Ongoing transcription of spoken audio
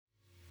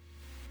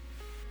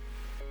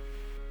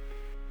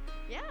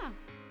Yeah.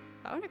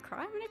 If I want to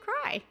cry, I'm going to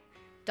cry.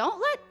 Don't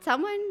let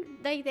someone,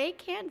 they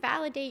can't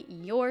validate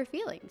your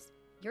feelings.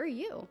 You're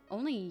you.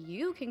 Only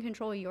you can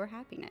control your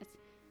happiness.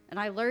 And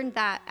I learned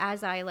that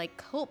as I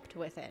coped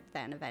with it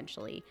then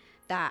eventually,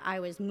 that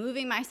I was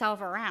moving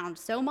myself around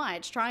so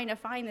much trying to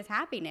find this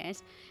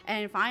happiness.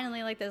 And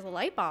finally this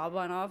light bulb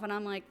went off and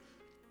I'm like,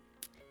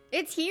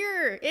 it's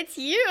here. It's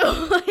you.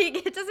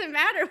 It doesn't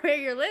matter where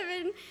you're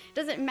living. It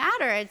doesn't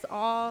matter. It's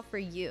all for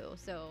you.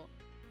 So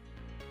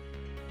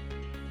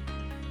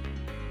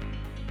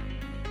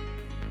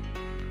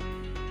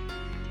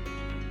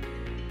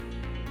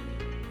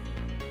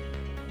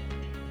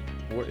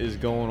what is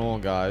going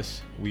on,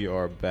 guys? We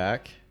are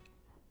back.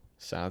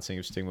 Silencing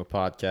of Stigma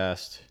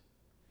podcast.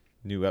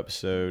 New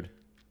episode.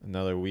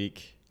 Another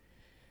week.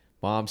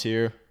 Mom's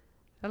here.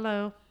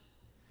 Hello.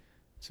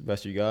 It's the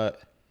best you got.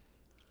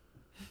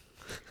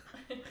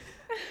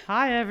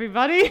 Hi,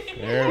 everybody.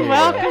 There we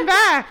Welcome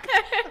back.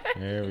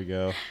 There we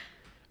go.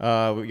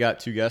 We got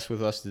two guests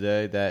with us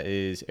today. That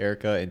is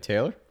Erica and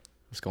Taylor.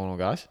 What's going on,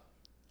 guys?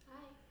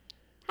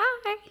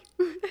 hi.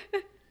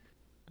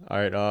 All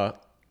right.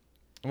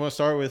 I'm going to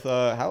start with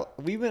how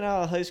we've been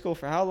out of high school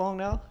for how long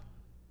now?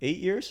 8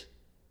 years?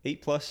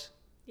 8+?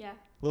 Yeah. A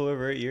little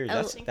over 8 years.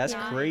 That's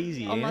yeah.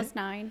 crazy. Almost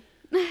 9.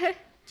 Did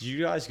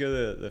you guys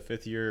go to the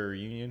 5th year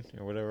reunion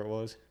or whatever it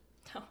was?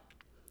 No.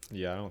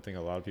 Yeah, I don't think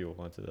a lot of people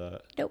went to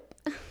that. Nope.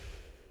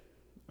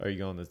 Are you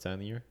going to the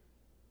 10th year?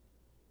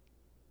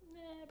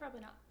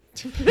 Probably not.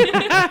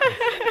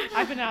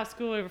 I've been out of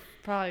school over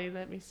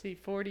probably,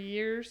 40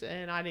 years,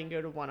 and I didn't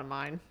go to one of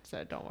mine,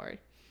 so don't worry.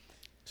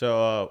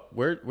 So,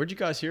 where'd you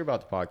guys hear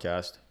about the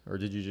podcast, or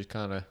did you just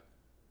kind of?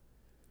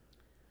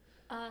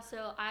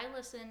 So I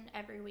listen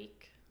every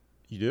week.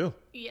 You do?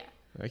 Yeah.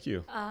 Thank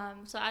you.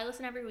 So I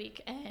listen every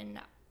week, and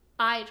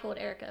I told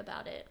Erica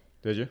about it.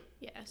 Did you?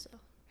 Yeah. So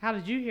How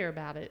did you hear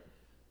about it?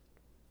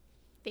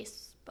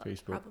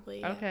 Facebook.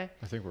 Probably. Yeah. Okay.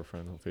 I think we're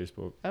friends on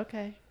Facebook.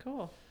 Okay,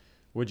 cool.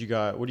 What do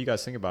you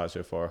guys think about it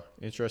so far?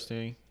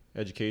 Interesting,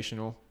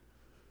 educational.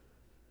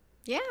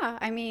 Yeah,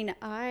 I mean,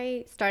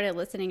 I started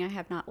listening. I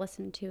have not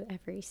listened to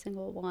every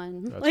single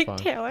one, That's like fine.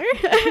 Taylor.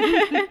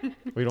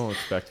 We don't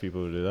expect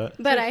people to do that.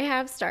 But I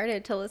have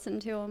started to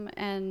listen to them,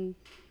 and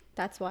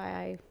that's why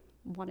I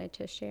wanted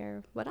to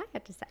share what I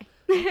had to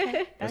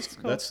say. That's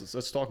cool.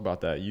 Let's talk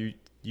about that. You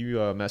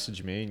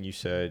messaged me and you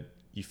said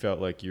you felt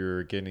like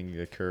you're getting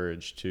the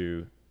courage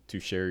to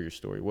share your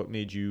story. What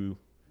made you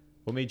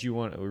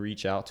want to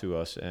reach out to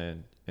us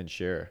and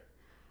share?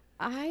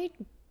 I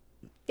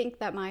think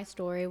that my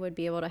story would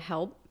be able to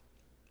help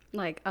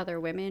other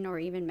women or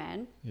even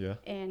men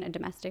in a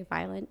domestic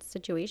violence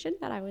situation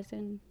that I was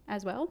in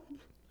as well.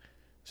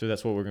 So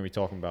that's what we're going to be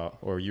talking about,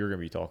 or you're going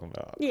to be talking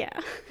about. Yeah.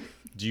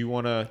 Do you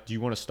want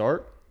to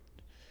start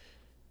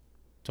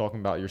talking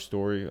about your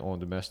story on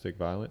domestic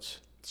violence?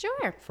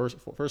 Sure.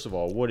 First of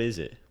all, what is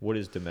it? What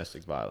is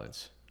domestic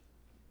violence?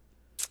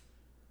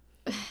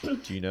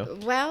 Do you know?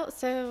 Well,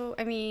 so,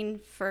 I mean,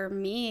 for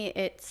me,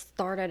 it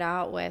started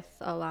out with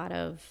a lot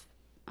of,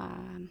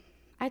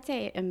 I'd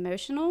say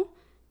emotional,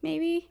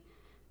 maybe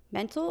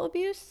mental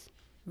abuse,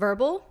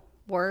 verbal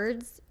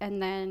words,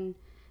 and then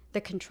the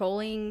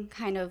controlling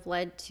kind of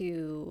led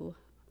to,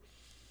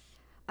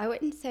 I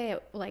wouldn't say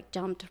it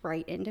jumped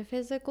right into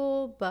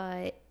physical,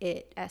 but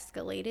it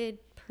escalated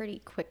pretty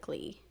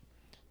quickly.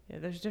 Yeah,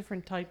 there's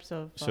different types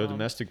of So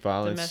domestic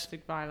violence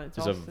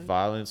is a often.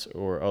 violence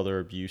or other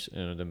abuse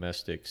in a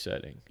domestic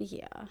setting,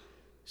 Yeah.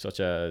 such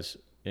as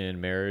in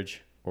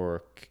marriage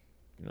or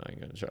I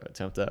ain't gonna try to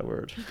attempt that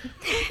word.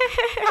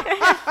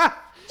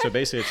 So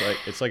basically,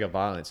 it's like a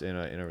violence in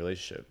a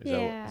relationship.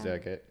 Is that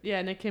okay? Yeah,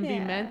 and it can be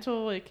Yeah.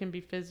 mental, it can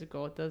be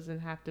physical. It doesn't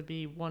have to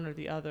be one or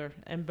the other,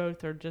 and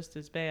both are just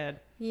as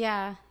bad.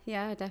 Yeah,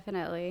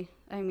 definitely.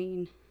 I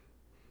mean,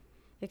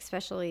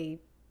 especially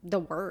the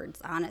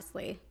words,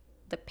 honestly.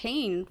 The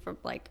pain from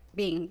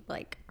being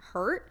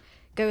hurt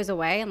goes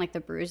away and the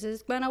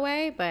bruises went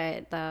away,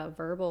 but the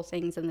verbal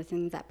things and the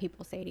things that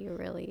people say to you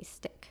really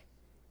stick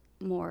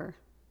more.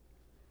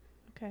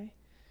 Okay.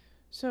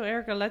 So,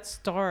 Erica, let's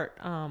start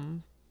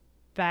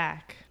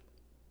back.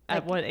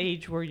 At what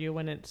age were you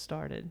when it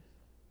started?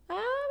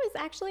 I was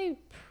actually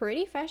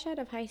pretty fresh out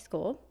of high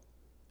school.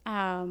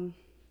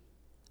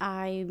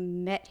 I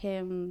met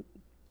him,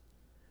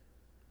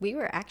 we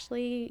were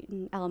actually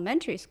in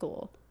elementary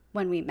school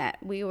when we met.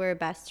 We were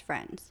best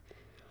friends.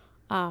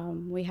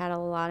 We had a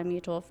lot of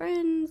mutual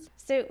friends.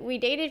 So we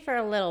dated for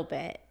a little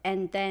bit,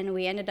 and then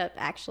we ended up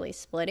actually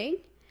splitting,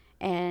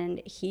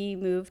 and he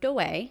moved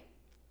away.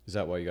 Is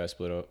that why you guys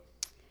split up?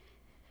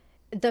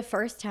 The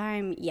first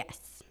time,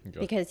 yes, Okay.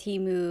 because he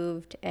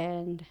moved,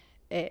 and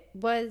it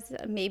was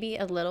maybe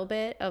a little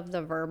bit of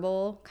the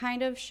verbal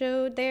kind of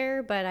showed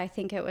there, but I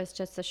think it was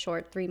just a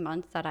short 3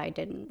 months that I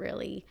didn't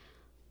really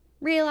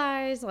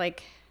realize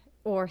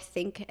or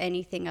think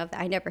anything of that.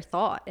 I never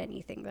thought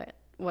anything that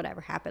would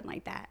ever happen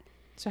like that.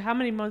 So how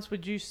many months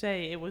would you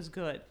say it was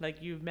good?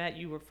 You met,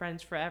 you were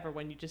friends forever.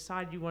 When you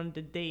decided you wanted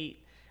to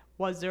date,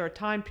 was there a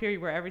time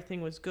period where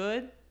everything was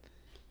good?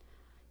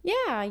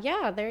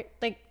 Yeah. They're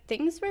like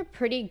things were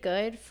pretty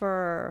good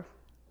for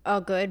a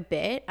good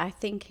bit. I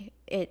think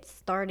it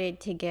started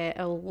to get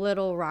a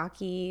little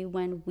rocky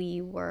when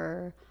we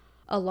were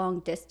a long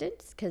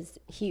distance because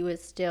he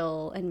was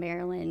still in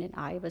Maryland and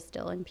I was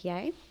still in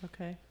PA.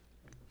 Okay.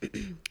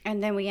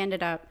 And then we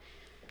ended up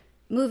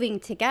moving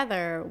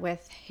together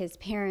with his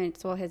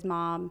parents, well, his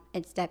mom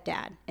and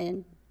stepdad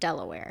in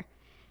Delaware.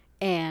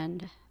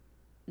 And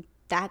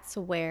that's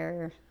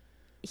where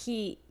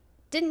he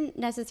didn't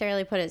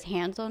necessarily put his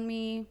hands on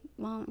me.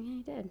 Well, yeah,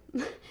 he did.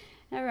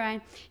 Never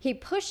mind. He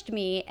pushed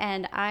me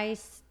and I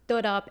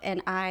stood up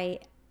and I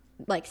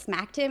like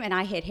smacked him and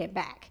I hit him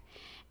back.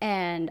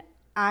 And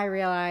I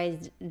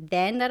realized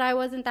then that I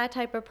wasn't that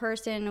type of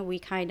person.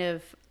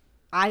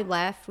 I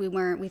left. We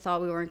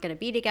thought we weren't going to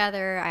be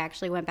together. I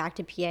actually went back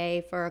to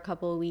PA for a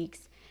couple of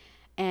weeks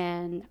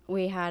and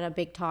we had a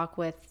big talk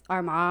with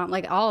our mom,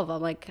 like all of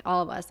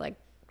us, like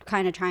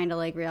kind of trying to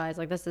like realize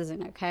like this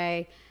isn't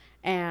okay.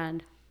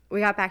 And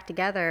we got back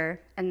together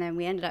and then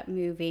we ended up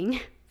moving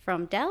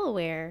from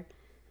Delaware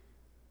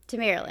to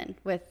Maryland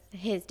with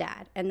his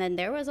dad. And then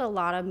there was a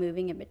lot of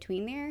moving in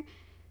between there.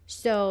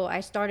 So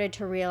I started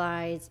to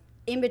realize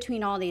in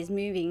between all these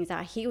movings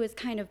that he was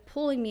kind of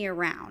pulling me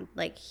around.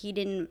 Like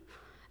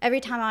every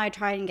time I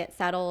tried and get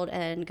settled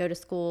and go to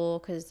school,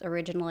 because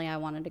originally I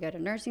wanted to go to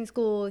nursing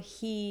school,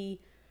 he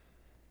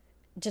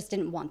just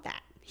didn't want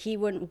that. He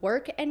wouldn't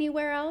work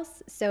anywhere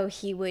else. So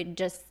he would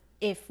just,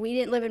 if we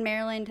didn't live in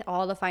Maryland,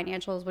 all the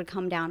financials would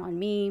come down on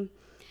me.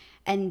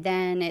 And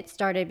then it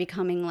started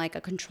becoming like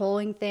a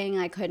controlling thing.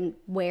 I couldn't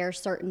wear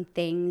certain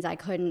things. I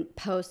couldn't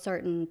post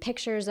certain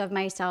pictures of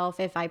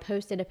myself. If I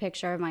posted a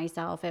picture of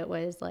myself, it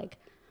was like,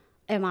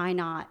 am I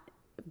not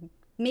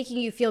making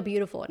you feel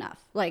beautiful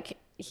enough? Like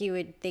he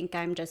would think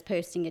I'm just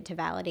posting it to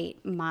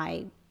validate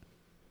my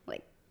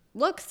like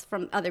looks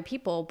from other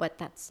people, but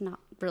that's not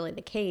really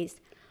the case.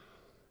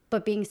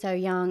 But being so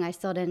young, I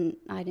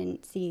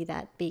didn't see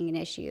that being an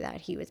issue,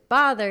 that he was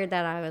bothered,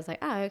 that I was like,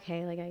 oh,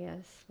 okay, like I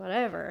guess,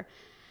 whatever.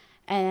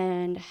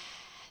 And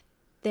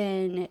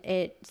then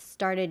it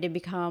started to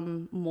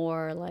become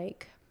more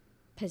like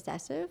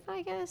possessive,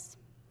 I guess.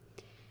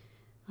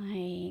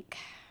 Like,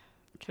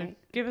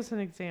 Give us an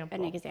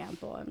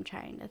example. I'm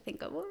trying to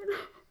think of one.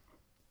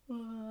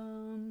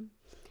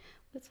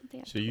 What's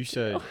something? So you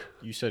said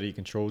he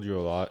controlled you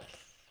a lot.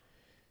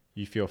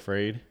 You feel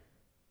afraid?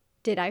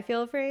 Did I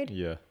feel afraid?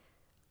 Yeah.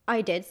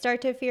 I did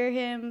start to fear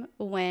him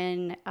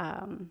when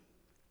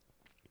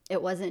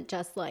it wasn't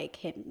just like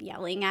him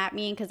yelling at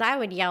me, because I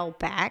would yell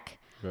back.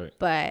 Right.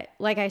 But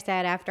like I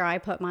said, after I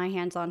put my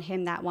hands on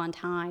him that one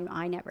time,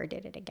 I never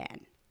did it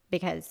again,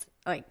 because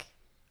like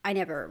I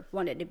never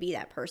wanted to be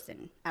that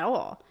person at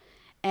all.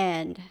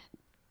 And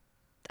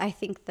I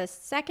think the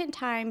second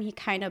time he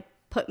kind of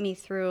put me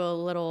through a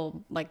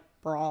little like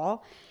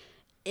brawl,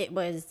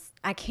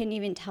 I can't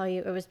even tell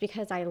you, it was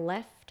because I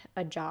left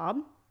a job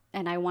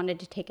and I wanted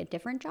to take a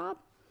different job.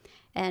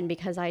 And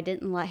because I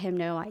didn't let him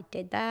know I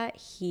did that,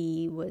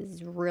 he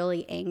was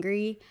really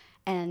angry.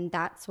 And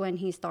that's when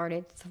he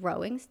started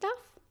throwing stuff.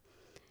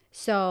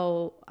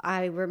 So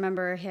I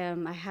remember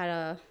I had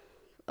a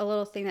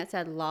little thing that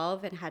said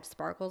love and had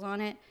sparkles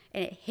on it.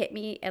 And it hit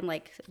me and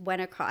like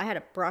went across. I had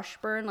a brush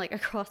burn like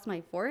across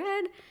my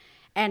forehead.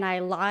 And I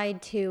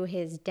lied to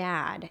his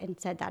dad and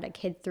said that a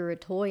kid threw a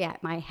toy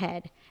at my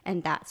head.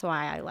 And that's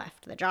why I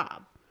left the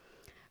job.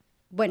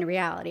 When in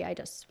reality, I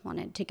just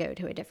wanted to go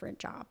to a different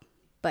job.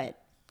 But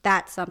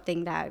that's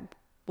something that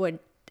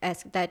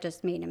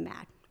just made him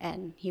mad,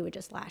 and he would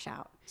just lash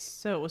out.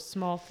 So it was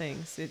small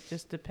things. It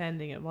just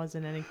depending. It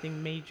wasn't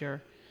anything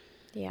major.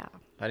 Yeah.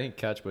 I didn't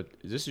catch, but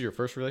this is your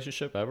first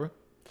relationship ever?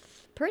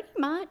 Pretty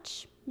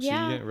much. So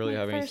yeah. you didn't really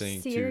have first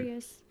anything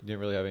serious. You didn't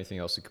really have anything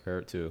else to compare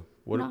it to.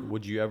 What No.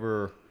 would you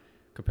ever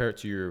compare it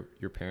to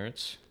your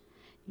parents?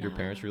 Your No.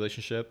 parents'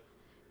 relationship?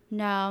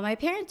 No, my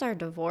parents are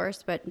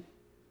divorced, but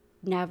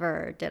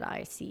never did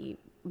I see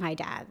my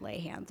dad lay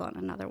hands on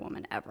another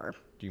woman ever.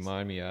 Do you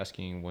mind me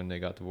asking when they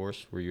got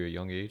divorced? Were you a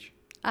young age?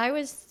 I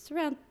was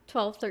around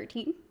 12,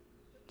 13.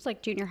 It's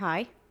like junior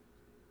high.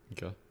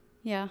 Okay.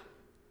 Yeah.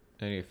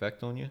 Any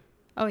effect on you?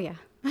 Oh, yeah.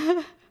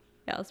 Yeah,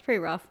 it was pretty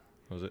rough.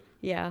 Was it?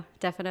 Yeah,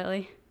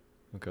 definitely.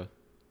 Okay.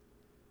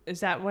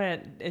 Is that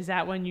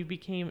when you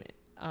became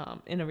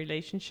in a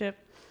relationship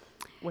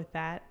with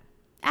that?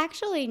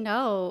 Actually,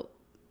 no.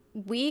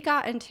 We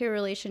got into a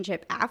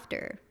relationship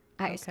after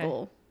high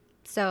school.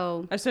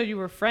 So You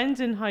were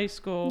friends in high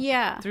school.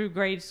 Yeah. Through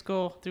grade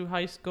school, through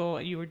high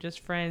school, you were just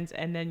friends,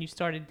 and then you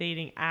started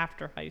dating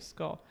after high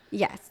school.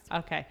 yes.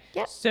 Okay.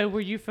 Yep. So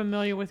were you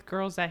familiar with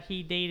girls that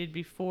he dated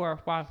before?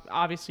 While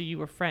obviously you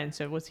were friends.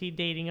 So was he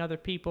dating other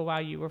people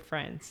while you were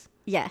friends?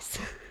 Yes.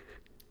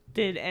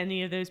 Did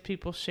any of those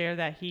people share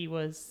that he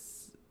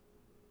was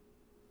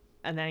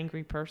an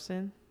angry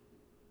person?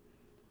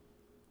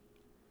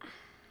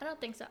 I don't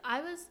think so.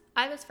 I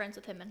was friends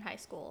with him in high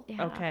school,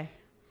 Yeah. Okay.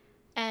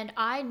 and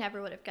I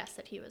never would have guessed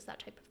that he was that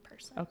type of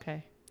person.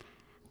 Okay.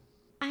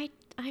 I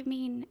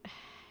mean,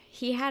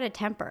 he had a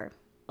temper.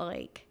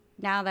 Like,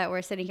 now that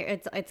we're sitting here,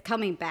 it's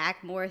coming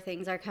back. More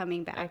things are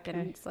coming back, Okay.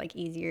 and it's like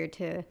easier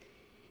to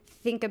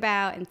think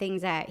about, and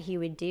things that he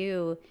would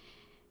do.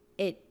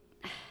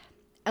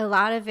 A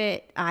lot of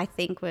it, I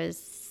think,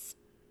 was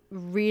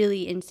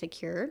really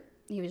insecure.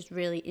 He was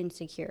really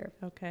insecure.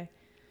 Okay.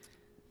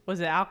 Was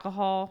it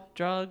alcohol,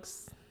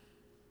 drugs?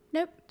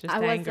 Nope. Just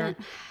I anger?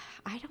 wasn't.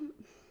 I don't.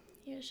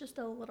 He was just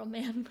a little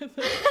man with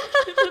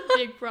a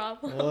big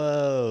problem.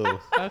 Whoa.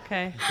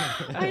 Okay.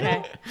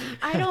 Okay.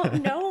 I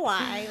don't know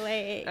why.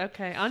 Like,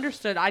 Okay.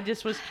 Understood. I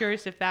just was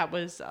curious if that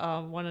was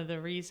one of the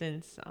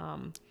reasons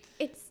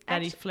it's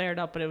that he actually, flared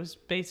up, but it was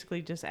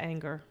basically just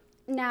anger.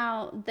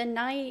 now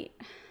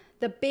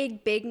the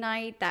big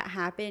night that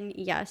happened.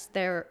 Yes,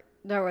 there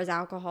was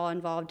alcohol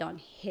involved on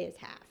his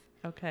half,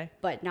 Okay.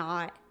 but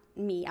not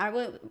me.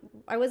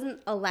 I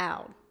wasn't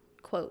allowed,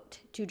 quote,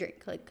 to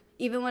drink. Like,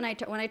 even when I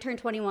turned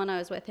 21, I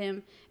was with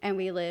him, and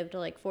we lived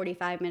like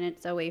 45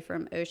 minutes away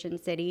from Ocean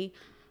City.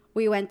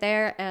 We went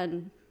there,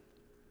 and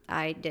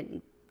I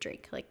didn't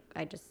drink. Like,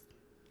 I just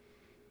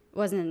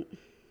wasn't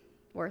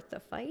worth the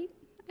fight.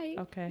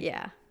 Okay.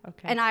 Yeah.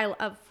 Okay. And I,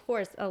 of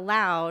course,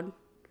 allowed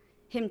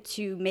him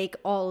to make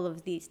all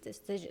of these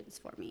decisions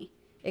for me.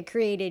 It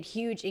created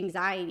huge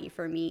anxiety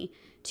for me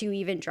to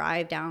even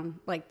drive down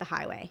like the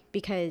highway,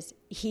 because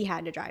he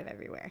had to drive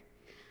everywhere.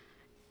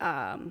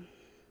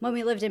 When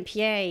we lived in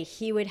PA,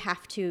 he would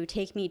have to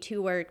take me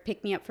to work,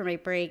 pick me up for my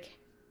break,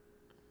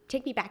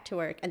 take me back to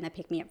work, and then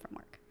pick me up from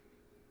work.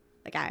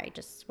 Like, I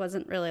just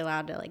wasn't really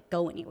allowed to like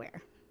go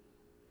anywhere.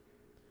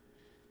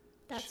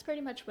 That's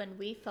pretty much when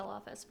we fell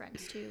off as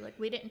friends too. Like,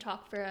 we didn't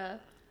talk for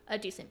a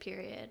decent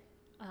period.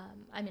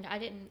 I mean, I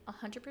didn't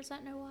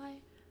 100% know why,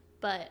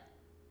 but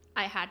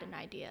I had an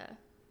idea.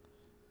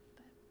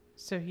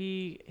 So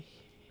he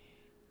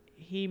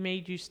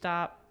made you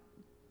stop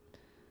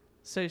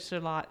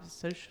socializing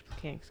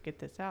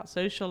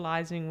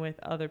with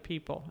other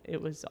people.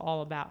 It was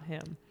all about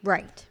him.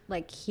 Right.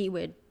 Like, he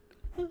would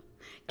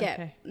get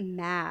Okay.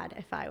 mad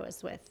if I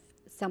was with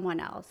someone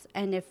else.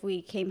 And if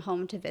we came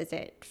home to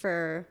visit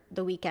for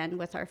the weekend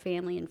with our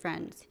family and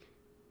friends,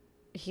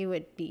 he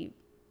would be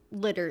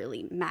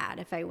literally mad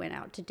if I went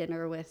out to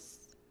dinner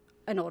with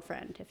an old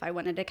friend. If I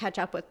wanted to catch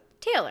up with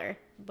Taylor,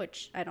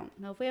 which I don't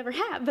know if we ever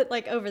have, but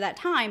like over that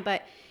time.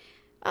 But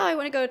I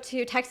want to go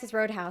to Texas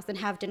Roadhouse and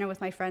have dinner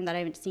with my friend that I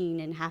haven't seen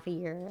in half a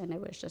year. And he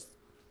was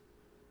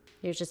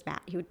just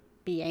mad. He would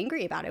be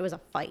angry about it. It was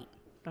a fight.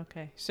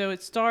 Okay. So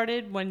it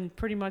started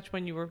pretty much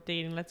when you were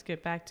dating. Let's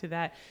get back to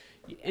that.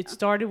 It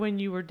started when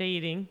you were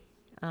dating,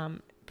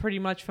 pretty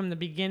much from the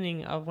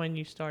beginning of when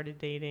you started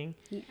dating.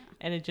 Yeah.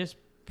 And it just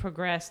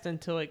progressed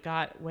until it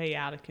got way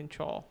out of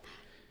control.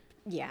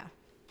 Yeah,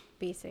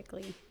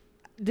 basically.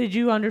 Did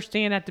you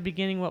understand at the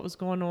beginning what was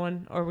going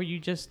on, or were you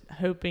just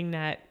hoping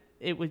that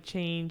it would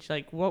change?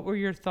 Like, what were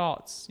your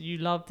thoughts? You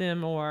loved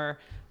him, or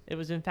it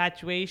was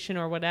infatuation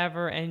or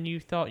whatever, and you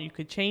thought you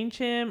could change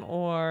him,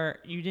 or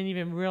you didn't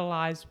even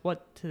realize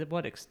to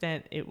what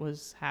extent it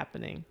was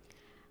happening?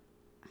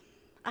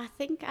 I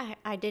think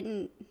I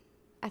didn't.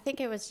 I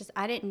think it was just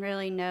I didn't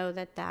really know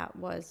that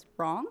was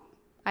wrong.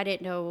 I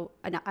didn't know.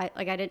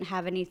 I didn't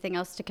have anything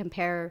else to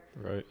compare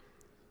Right.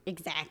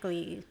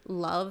 exactly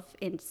love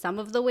in some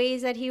of the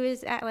ways that he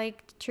was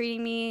like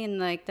treating me, and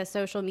like the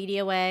social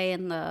media way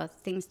and the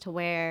things to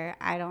wear.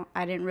 I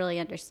didn't really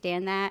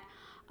understand that.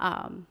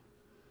 I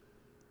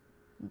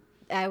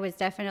was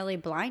definitely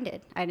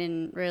blinded. I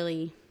didn't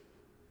really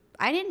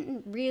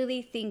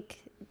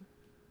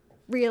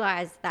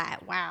realize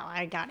that, wow,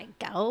 I gotta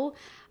go,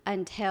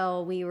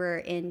 until we were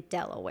in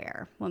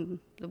Delaware when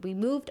we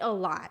moved a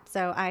lot.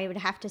 So I would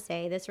have to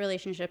say this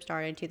relationship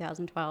started in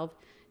 2012.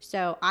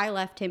 So I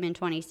left him in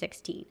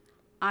 2016.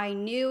 I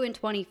knew in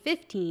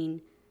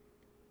 2015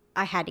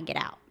 I had to get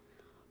out.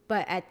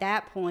 But at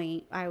that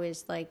point, I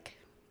was like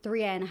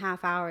 3.5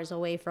 hours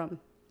away from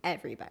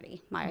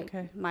everybody,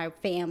 my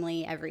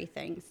family,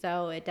 everything.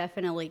 So it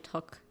definitely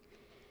took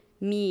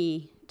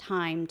me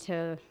time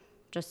to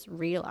just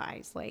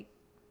realize, like,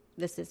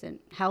 this isn't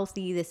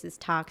healthy, this is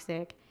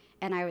toxic.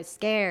 And I was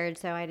scared,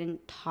 so I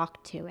didn't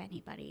talk to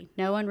anybody.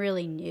 No one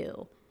really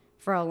knew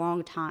for a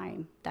long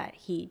time that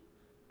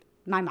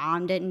my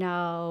mom didn't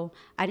know.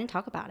 I didn't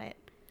talk about it.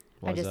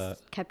 Why I just is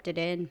that? kept it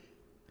in.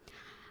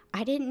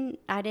 I didn't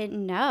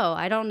know.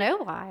 I don't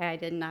know why I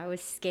didn't. I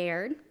was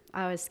scared.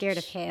 I was scared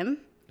of him.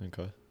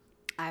 Okay.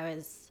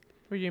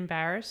 Were you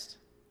embarrassed?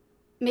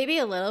 Maybe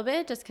a little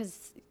bit, just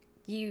because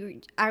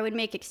I would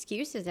make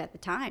excuses at the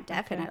time,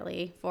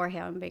 definitely, for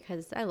him,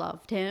 because I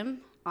loved him.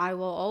 I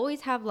will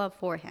always have love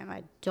for him.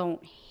 I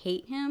don't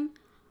hate him.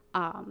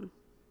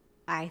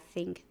 I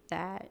think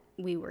that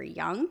we were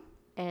young,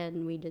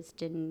 and we just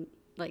didn't,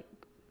 like,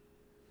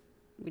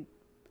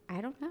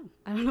 I don't know.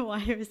 I don't know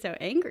why I was so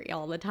angry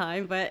all the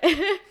time, but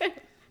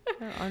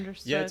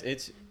Understood. Yeah,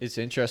 it's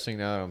interesting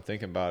now that I'm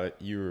thinking about it.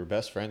 You were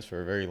best friends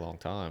for a very long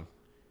time.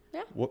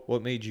 Yeah.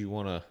 What made you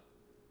want to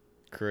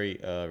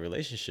create a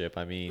relationship?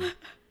 I mean,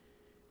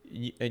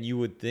 and you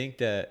would think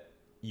that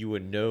you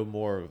would know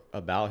more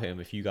about him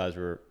if you guys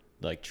were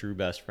like true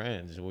best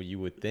friends, what you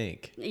would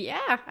think.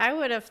 Yeah, I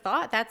would have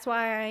thought. That's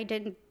why I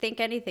didn't think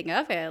anything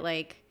of it.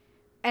 Like,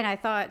 and I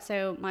thought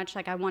so much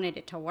like I wanted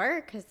it to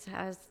work because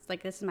I was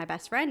like, this is my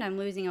best friend. I'm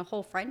losing a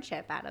whole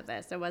friendship out of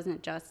this. It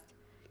wasn't just,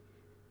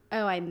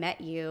 oh, I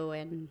met you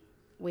and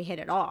we hit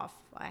it off.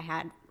 I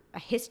had a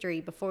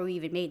history before we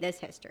even made this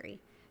history.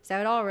 So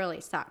it all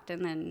really sucked.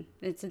 And then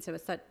since it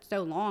was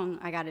so long,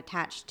 I got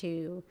attached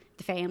to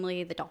the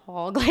family, the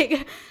dog. Like,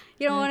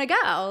 you don't want to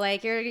go.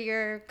 Like,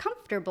 you're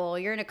comfortable.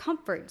 You're in a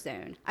comfort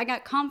zone. I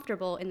got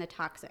comfortable in the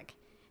toxic.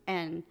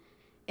 And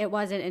it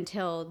wasn't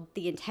until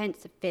the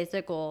intense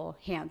physical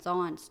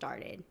hands-on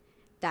started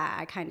that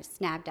I kind of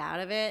snapped out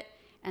of it.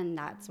 And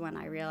that's when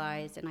I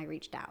realized, and I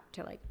reached out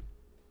to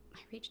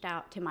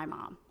my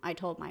mom. I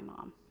told my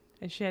mom.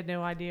 And she had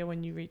no idea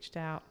when you reached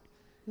out.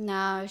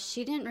 No,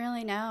 she didn't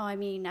really know. I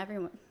mean,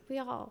 we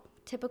all,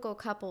 typical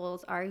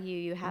couples argue,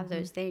 you have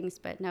those things,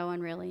 but no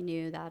one really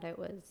knew that it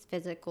was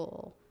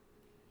physical.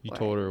 You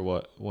told her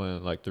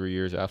when, like 3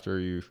 years after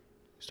you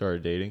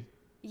started dating?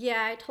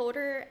 Yeah, I told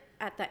her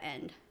at the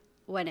end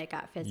when it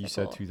got physical. You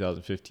said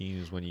 2015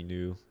 is when you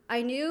knew.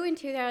 I knew in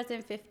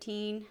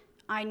 2015,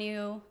 I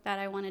knew that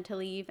I wanted to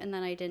leave, and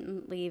then I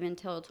didn't leave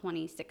until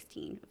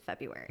 2016,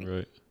 February.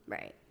 Right.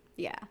 Right,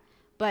 yeah.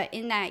 But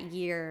in that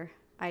year,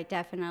 I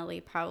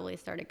definitely probably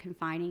started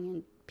confiding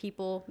in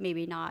people,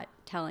 maybe not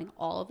telling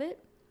all of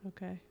it.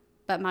 Okay.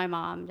 But my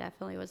mom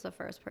definitely was the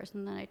first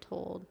person that I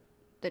told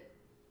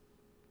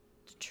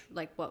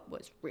like what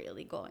was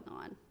really going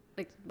on.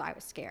 Like, I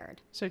was scared.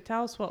 So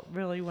tell us what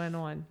really went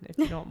on, if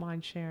you don't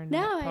mind sharing.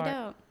 No, that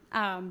part.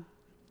 I don't.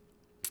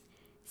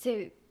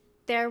 So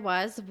there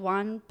was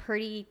one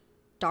pretty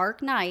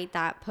dark night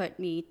that put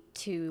me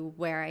to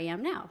where I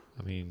am now.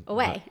 I mean,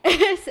 Away.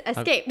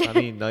 Escaped. I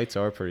mean, nights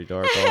are pretty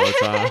dark all the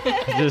time.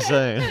 Just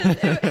saying.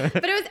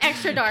 But it was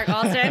extra dark,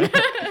 Austin.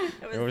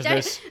 It was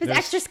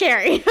extra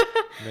scary.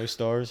 No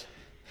stars?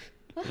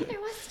 Well,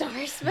 there was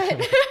stars, but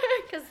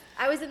because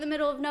I was in the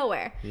middle of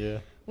nowhere. Yeah.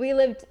 We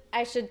lived,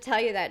 I should tell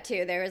you that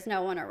too, there was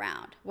no one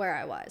around where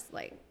I was.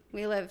 Like,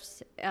 we lived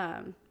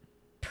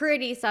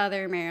pretty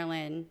southern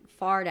Maryland,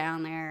 far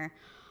down there,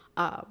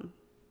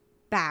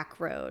 back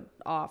road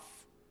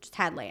off, just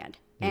had land.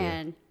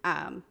 Yeah.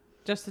 And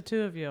Just the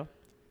two of you.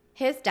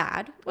 his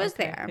dad was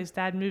Okay. there. His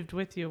dad moved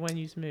with you when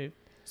you moved.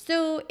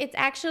 So it's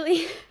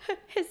actually,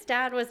 his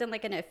dad was in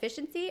like an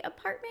efficiency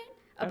apartment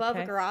above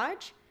Okay. a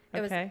garage. It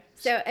Okay.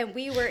 was, and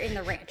we were in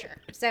the rancher.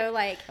 So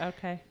like,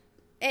 Okay.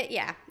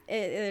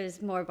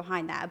 there's more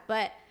behind that.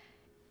 But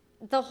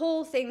the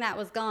whole thing that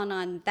was going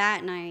on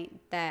that night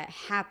that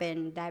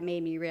happened that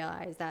made me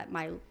realize that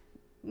my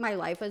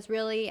life was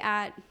really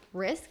at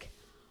risk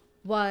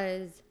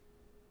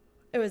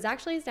it was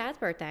actually his dad's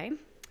birthday.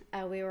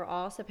 We were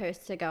all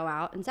supposed to go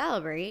out and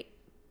celebrate,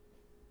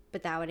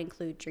 but that would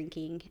include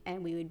drinking,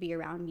 and we would be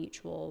around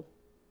mutual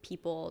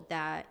people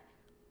that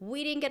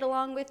we didn't get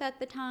along with at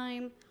the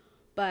time.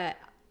 But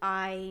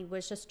I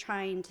was just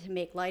trying to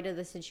make light of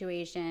the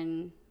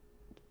situation,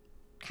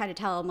 kind of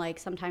tell him, like,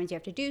 sometimes you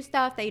have to do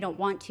stuff that you don't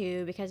want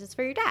to because it's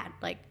for your dad.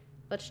 Like,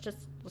 let's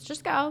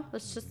just go.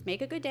 Let's just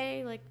make a good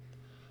day. Like,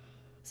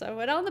 so I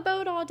went on the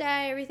boat all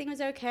day. Everything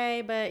was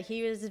okay, but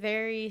he was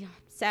very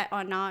set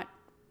on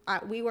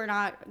we were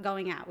not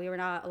going out. We were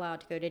not allowed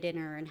to go to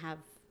dinner and have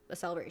a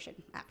celebration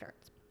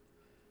afterwards.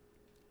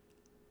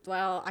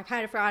 Well, I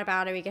kind of forgot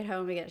about it. We get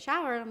home, we get a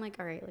shower, and I'm like,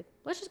 all right, like,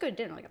 let's just go to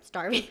dinner. Like, I'm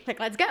starving.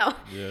 Like, let's go.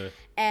 Yeah.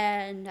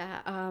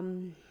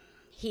 And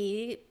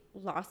he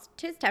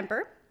lost his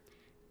temper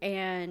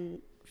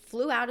and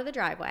flew out of the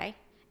driveway,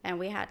 and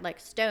we had like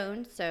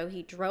stones, so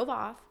he drove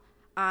off.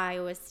 I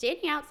was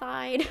standing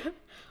outside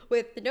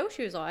with no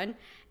shoes on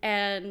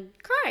and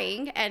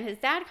crying, and his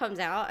dad comes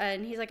out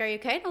and he's like, are you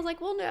okay? And I was like,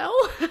 well, no.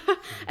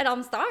 And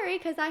I'm sorry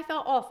because I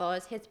felt awful.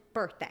 It's his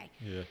birthday.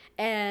 Yeah.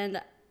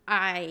 And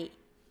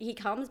he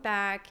comes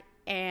back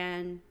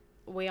and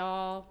we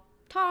all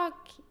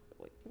talk,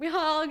 we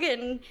hug,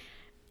 and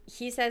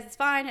he says it's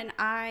fine, and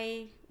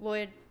I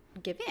would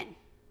give in.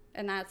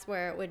 And that's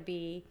where it would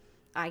be,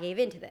 I gave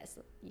into this.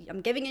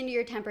 I'm giving into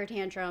your temper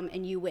tantrum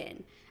and you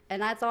win.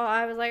 And that's all.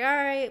 I was like, all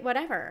right,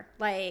 whatever.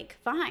 Like,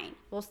 fine.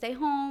 We'll stay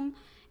home.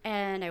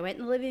 And I went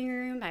in the living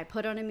room. I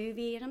put on a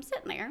movie, and I'm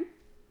sitting there.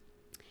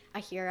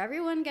 I hear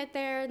everyone get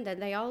there, and then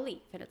they all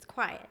leave, and it's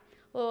quiet.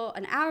 Well,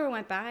 an hour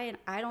went by, and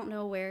I don't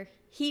know where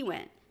he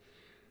went.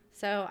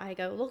 So I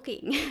go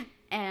looking,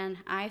 and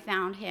I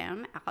found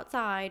him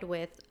outside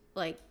with,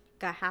 like,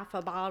 a half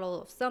a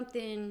bottle of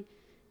something.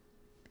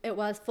 It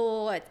was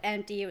full. It's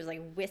empty. It was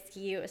like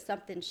whiskey. It was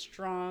something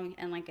strong.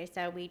 And like I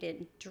said, we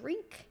didn't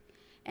drink.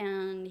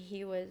 And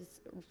he was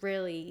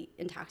really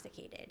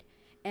intoxicated.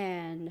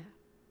 And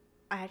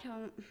I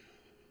don't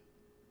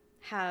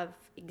have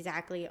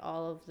exactly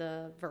all of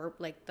the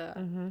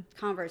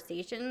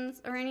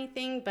conversations or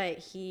anything, but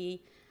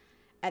he,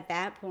 at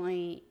that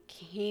point,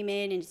 came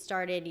in and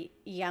started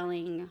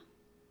yelling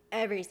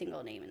every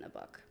single name in the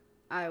book.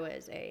 I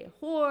was a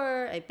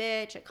whore, a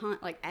bitch,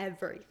 like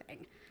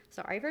everything.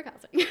 Sorry for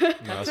cussing. No,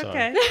 That's sorry.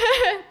 okay.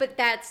 But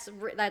that's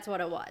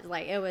what it was.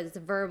 Like, it was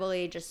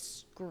verbally just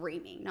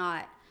screaming,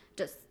 not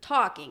just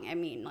talking. I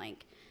mean,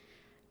 like,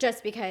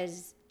 just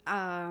because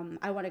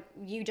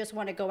you just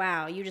want to go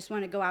out. You just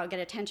want to go out and get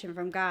attention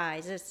from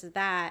guys, this,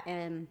 that.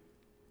 And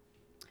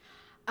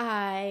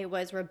I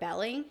was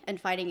rebelling and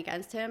fighting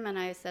against him. And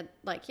I said,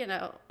 like,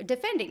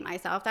 defending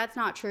myself. That's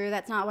not true.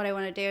 That's not what I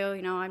want to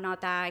do. I'm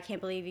not that. I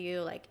can't believe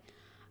you. Like,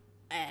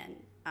 and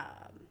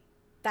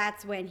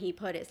that's when he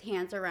put his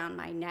hands around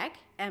my neck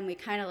and we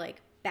kind of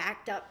like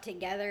backed up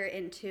together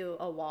into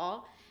a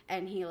wall,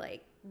 and he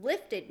like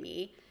lifted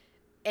me,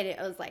 and it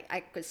was like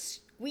I was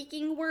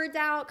squeaking words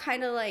out,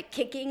 kind of like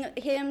kicking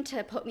him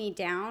to put me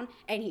down,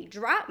 and he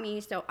dropped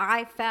me, so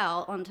I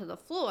fell onto the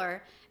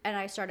floor and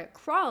I started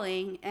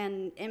crawling,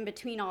 and in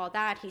between all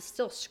that he's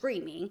still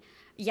screaming,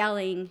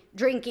 yelling,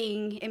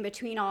 drinking, in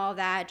between all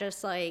that,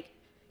 just like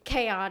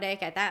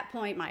chaotic. At that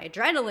point my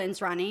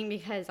adrenaline's running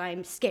because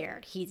I'm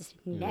scared. He's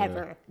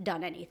never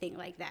done anything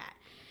like that.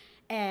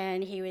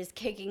 And he was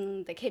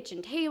kicking the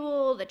kitchen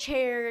table, the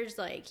chairs,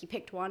 like he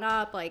picked one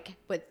up, like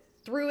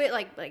threw it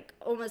like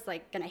almost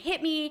like gonna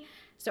hit me.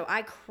 So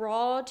I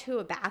crawled to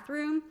our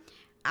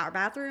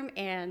bathroom,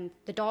 and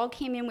the dog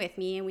came in with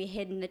me, and we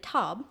hid in the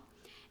tub,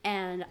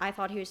 and I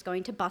thought he was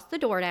going to bust the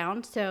door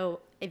down.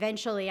 So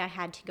eventually I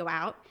had to go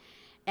out,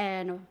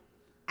 and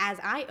as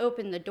I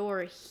opened the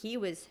door, he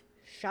was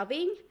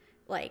shoving,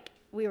 like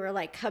we were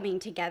like coming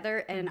together,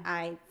 and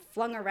I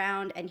flung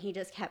around, and he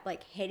just kept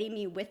like hitting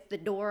me with the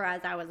door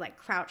as I was like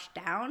crouched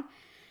down.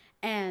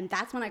 And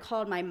that's when I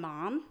called my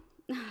mom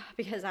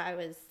because I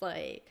was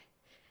like,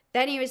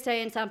 then he was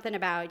saying something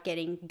about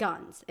getting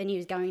guns, and he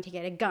was going to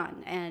get a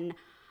gun, and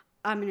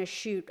I'm going to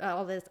shoot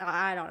all this.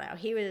 I don't know.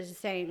 He was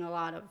saying a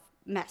lot of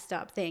messed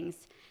up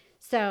things.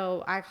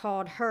 So I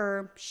called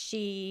her.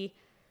 She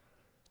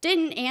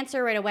didn't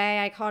answer right away.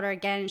 I called her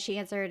again, and she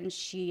answered, and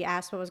she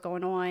asked what was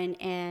going on,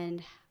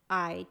 and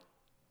I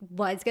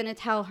was going to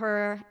tell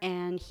her,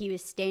 and he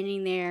was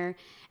standing there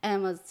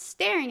and was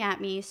staring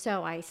at me,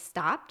 so I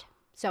stopped.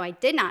 So I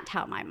did not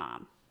tell my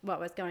mom what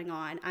was going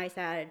on. I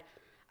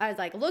was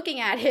like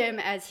looking at him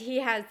as he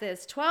has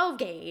this 12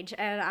 gauge,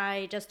 and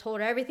I just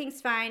told her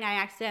everything's fine. I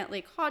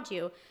accidentally called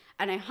you,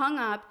 and I hung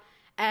up.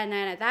 And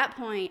then at that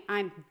point,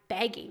 I'm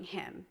begging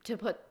him to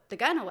put the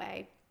gun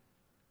away,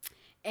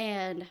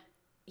 and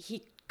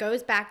he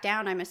goes back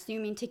down, I'm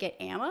assuming to get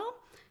ammo.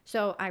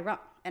 So I run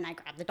and I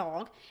grab the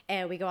dog,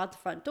 and we go out the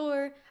front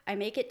door. I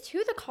make it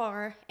to the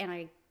car, and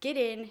I get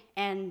in,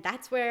 and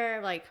that's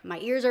where like my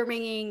ears are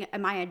ringing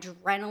and my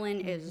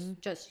adrenaline is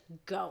just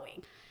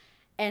going.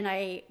 And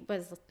I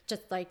was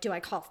just like, do I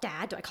call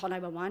dad? Do I call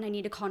 911? I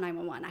need to call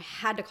 911. I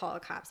had to call the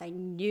cops. I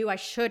knew I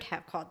should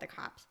have called the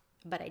cops,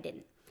 but I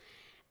didn't.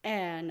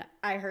 And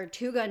I heard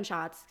 2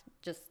 gunshots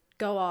just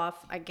go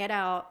off. I get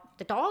out.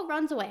 The dog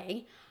runs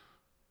away.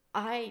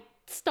 I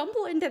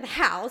stumble into the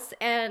house,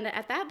 and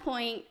at that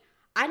point,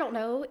 I don't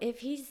know if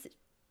he's...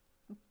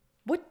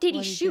 What did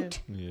he shoot?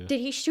 Yeah.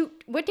 Did he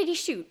shoot? What did he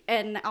shoot?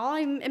 And all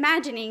I'm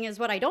imagining is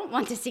what I don't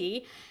want to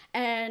see.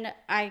 And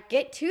I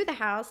get to the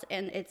house,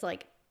 and it's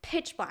like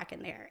pitch black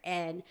in there.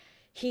 And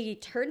he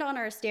turned on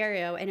our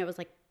stereo, and it was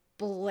like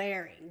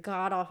blaring,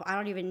 god awful. I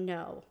don't even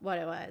know what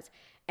it was.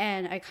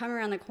 And I come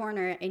around the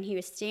corner, and he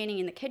was standing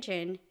in the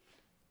kitchen,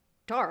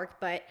 dark,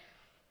 but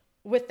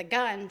with the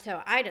gun.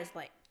 So I just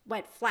like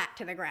went flat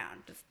to the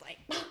ground, just like,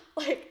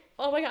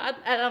 oh my God.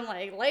 And I'm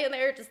like laying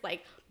there, just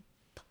like,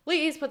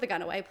 please put the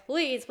gun away,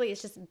 please,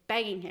 just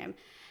begging him.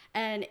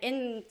 And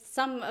in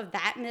some of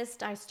that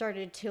mist, I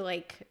started to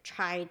like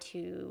try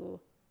to,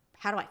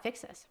 how do I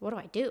fix this? What do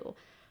I do?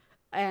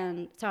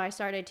 And so I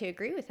started to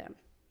agree with him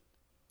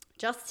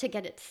just to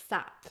get it to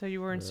stop. So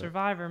you were in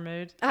survivor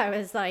mode. I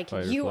was like,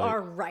 Fight or you flight.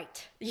 are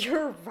right.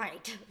 You're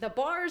right. The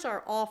bars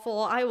are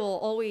awful. I will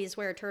always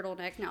wear a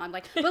turtleneck. No, I'm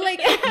like, but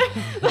like,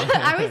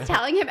 I was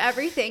telling him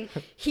everything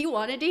he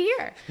wanted to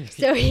hear.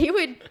 So he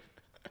would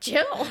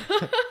chill.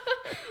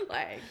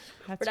 Like,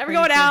 That's we're never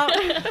crazy. going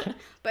out.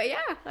 But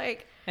yeah,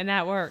 like, And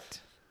that worked.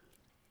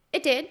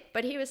 it did.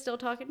 But he was still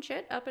talking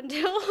shit up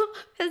until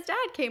his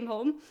dad came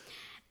home.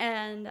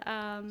 And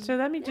So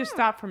let me just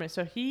stop for a minute.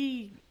 So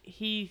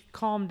he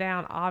calmed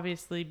down,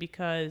 obviously,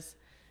 because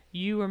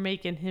you were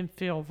making him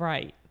feel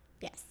right.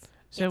 yes.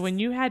 So when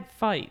you had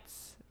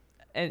fights,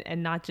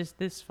 and not just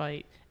this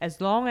fight, as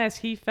long as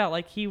he felt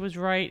like he was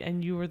right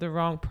and you were the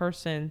wrong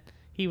person,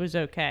 he was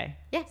okay.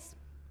 Yes.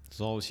 As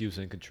long as he was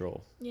in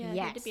control. Yeah, you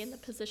had to be in the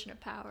Yes. position of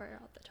power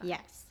all the time.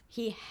 Yes.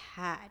 He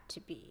had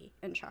to be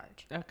in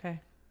charge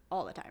Okay.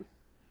 all the time.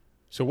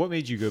 So what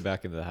made you go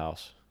back into the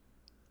house?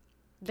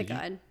 The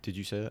gun. Did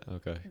you say that?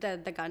 Okay.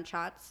 The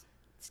gunshots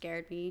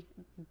scared me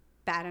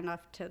bad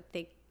enough to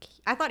think.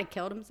 I thought he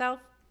killed himself.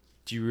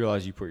 Do you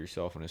realize you put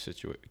yourself in a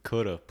situation?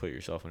 Could have put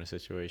yourself in a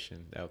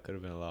situation that could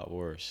have been a lot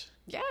worse.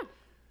 Yeah.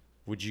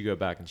 Would you go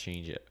back and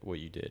change it? What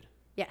you did?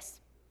 Yes.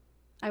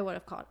 I would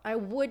have called. I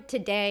would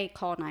today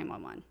call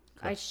 911.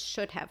 I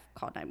should have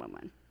called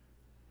 911.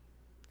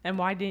 And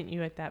why didn't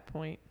you at that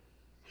point?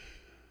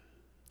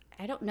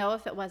 I don't know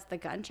if it was the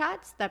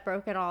gunshots that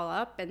broke it all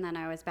up, and then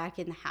I was back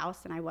in the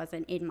house and I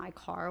wasn't in my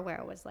car where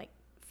it was like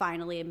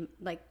finally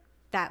like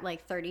that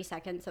like 30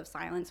 seconds of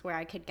silence where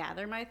I could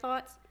gather my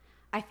thoughts.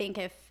 I think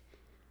if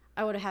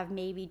I would have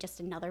maybe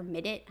just another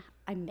minute,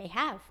 I may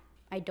have.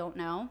 I don't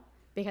know,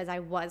 because I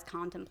was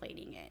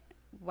contemplating it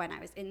when I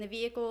was in the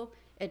vehicle.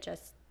 It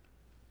just,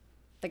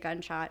 the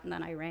gunshot, and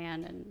then I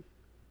ran, and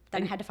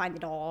then I had to find the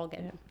dog.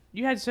 And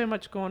You had so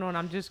much going on.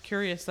 I'm just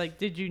curious, like,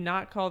 did you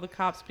not call the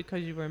cops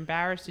because you were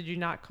embarrassed? Did you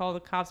not call the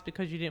cops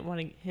because you didn't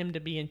want him to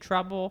be in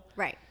trouble?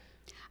 Right.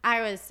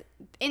 I was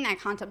in that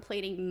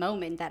contemplating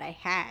moment that I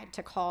had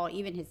to call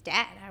even his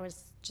dad.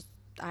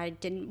 I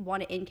didn't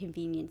want to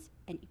inconvenience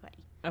anybody.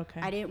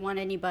 Okay. I didn't want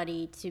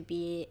anybody to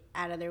be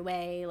out of their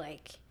way.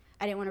 Like,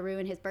 I didn't want to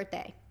ruin his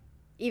birthday.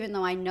 Even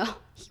though I know,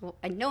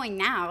 knowing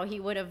now, he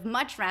would have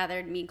much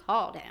rather me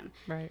called him.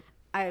 Right.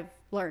 I've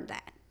learned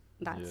that.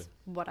 That's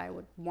what I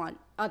would want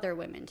other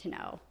women to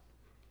know.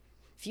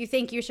 If you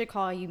think you should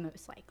call, you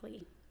most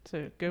likely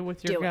So go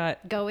with your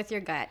gut. Go with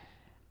your gut.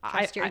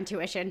 Trust your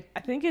intuition. I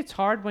think it's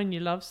hard when you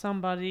love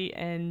somebody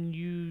and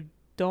you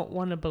don't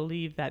want to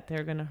believe that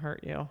they're going to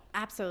hurt you.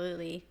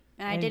 Absolutely.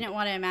 And I didn't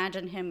want to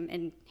imagine him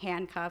in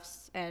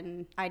handcuffs,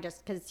 and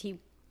because he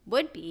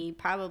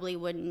probably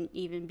wouldn't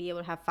even be able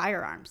to have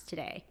firearms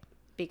today,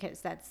 because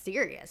that's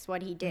serious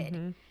what he did.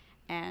 Mm-hmm.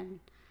 And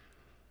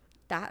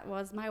that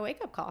was my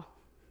wake-up call.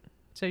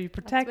 So you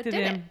protected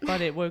did him,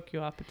 but it woke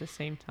you up at the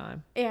same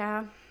time.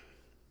 Yeah,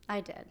 I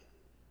did.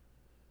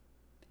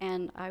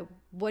 And I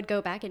would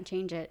go back and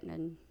change it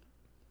and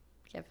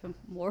give him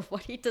more of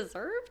what he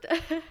deserved.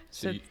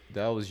 So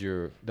that was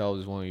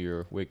one of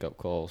your wake up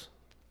calls.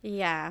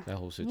 Yeah. That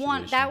whole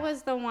situation. That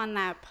was the one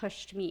that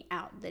pushed me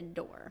out the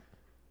door.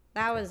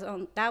 That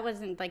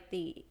wasn't like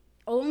the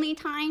only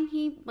time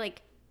he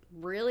like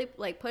really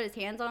like put his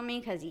hands on me,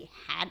 because he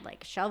had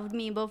like shoved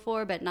me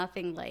before, but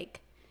nothing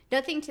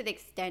to the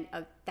extent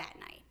of that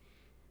night.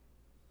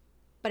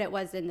 But it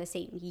was in the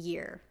same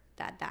year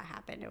that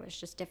happened. It was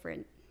just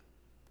different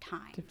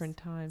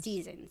times.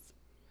 Seasons.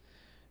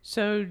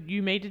 So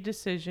you made a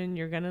decision,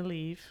 you're going to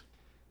leave.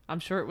 I'm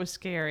sure it was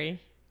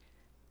scary.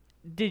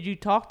 Did you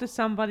talk to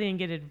somebody and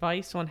get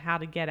advice on how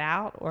to get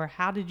out, or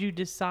how did you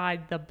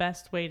decide the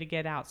best way to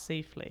get out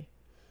safely?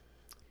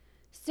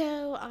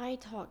 So I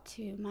talked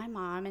to my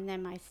mom, and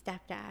then my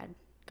stepdad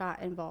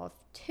got involved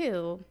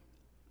too.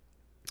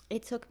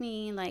 It took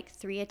me like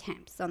 3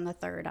 attempts. On the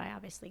third, I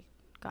obviously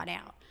got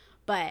out.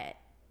 But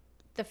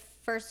the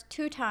first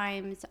 2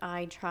 times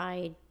I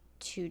tried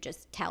to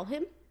just tell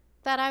him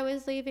that I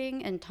was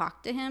leaving and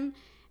talk to him,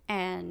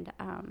 and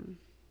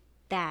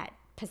that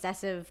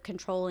possessive,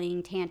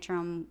 controlling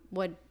tantrum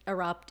would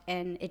erupt,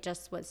 and it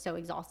just was so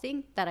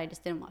exhausting that I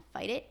just didn't want to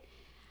fight it.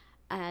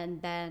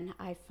 And then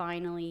I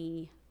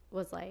finally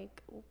was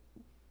like,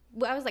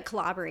 I was like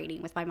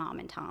collaborating with my mom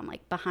and Tom,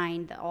 like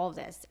behind all of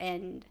this,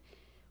 and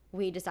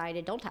we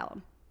decided, don't tell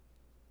him,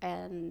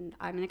 and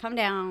I'm gonna come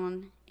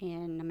down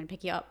and I'm gonna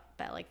pick you up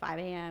at like 5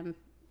 a.m.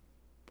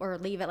 or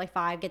leave at like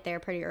 5, get there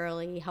pretty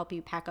early, help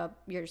you pack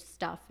up your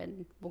stuff,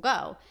 and we'll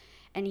go.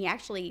 And he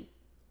actually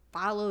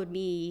followed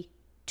me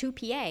to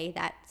PA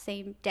that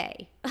same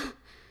day.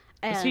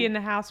 Was he in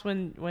the house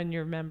when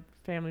your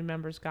family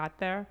members got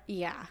there?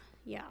 Yeah.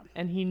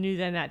 And he knew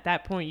then at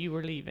that point you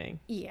were leaving?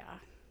 Yeah.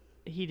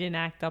 He didn't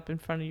act up in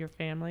front of your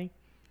family?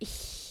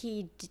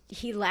 He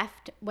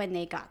left when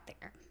they got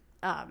there.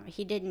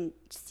 He didn't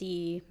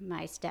see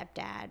my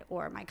stepdad,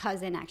 or my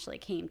cousin actually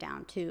came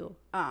down too,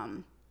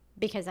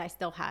 because I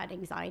still had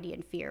anxiety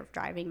and fear of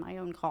driving my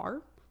own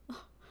car.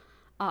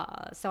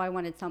 So I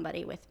wanted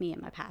somebody with me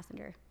and my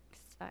passenger,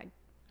 'cause I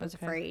was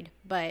afraid.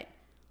 But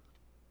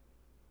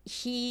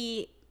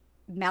he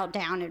melted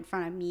down in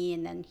front of me,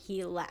 and then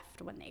he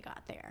left when they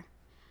got there.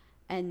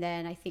 And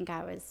then I think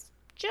I was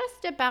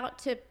just about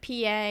to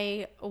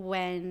PA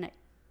when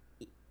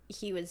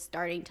he was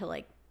starting to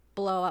like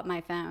blow up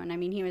my phone. I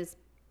mean, he was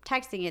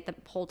texting it the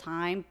whole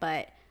time,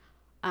 but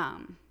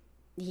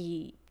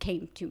he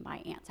came to my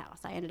aunt's house.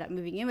 I ended up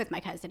moving in with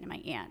my cousin and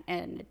my aunt,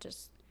 and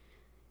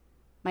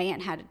my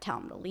aunt had to tell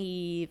him to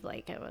leave.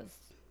 Like, it was...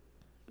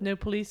 No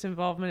police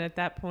involvement at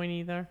that point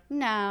either?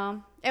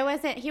 No, it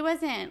wasn't. He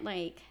wasn't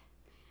like...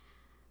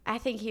 I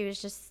think he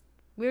was just...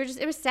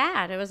 it was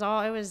sad. It was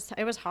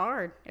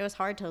hard. It was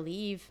hard to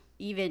leave,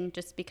 even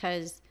just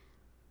because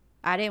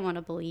I didn't want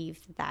to believe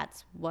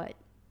that's what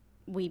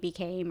we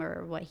became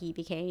or what he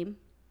became,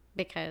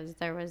 because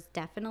there was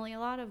definitely a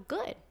lot of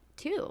good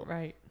too.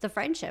 Right. The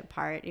friendship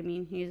part. I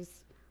mean,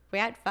 we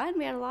had fun.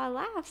 We had a lot of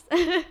laughs,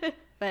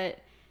 but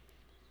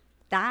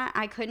that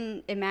I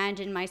couldn't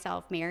imagine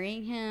myself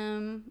marrying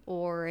him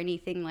or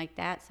anything like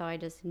that. So I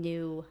just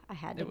knew I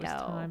had to go.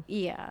 Time.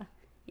 Yeah.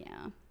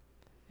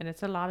 And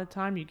it's a lot of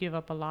time. You give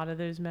up a lot of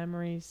those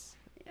memories.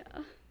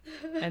 Yeah.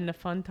 And the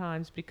fun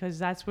times, because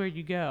that's where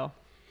you go.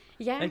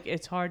 Yeah. Like,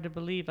 it's hard to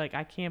believe. Like,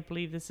 I can't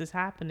believe this is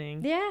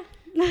happening. Yeah.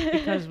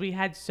 Because we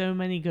had so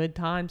many good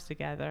times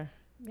together.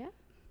 Yeah.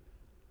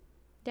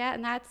 Yeah,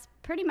 and that's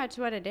pretty much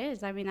what it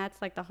is. I mean,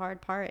 that's like the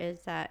hard part,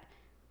 is that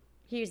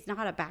he's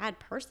not a bad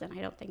person.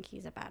 I don't think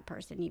he's a bad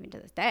person even to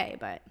this day,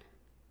 but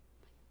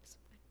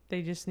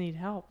They just need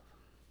help.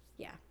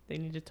 yeah. They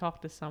need to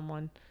talk to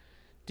someone.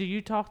 Do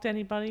you talk to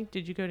anybody?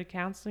 Did you go to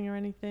counseling or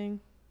anything?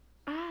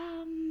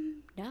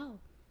 No.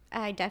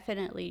 I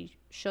definitely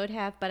should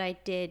have, but I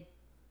did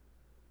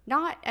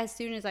not as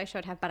soon as I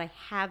should have, but I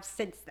have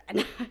since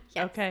then.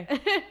 Yes. Okay.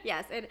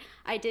 Yes, and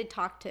I did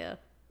talk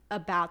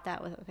about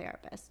that with a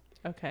therapist.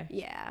 Okay.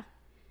 Yeah.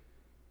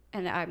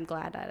 And I'm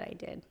glad that I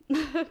did.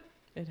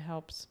 It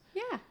helps.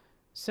 Yeah.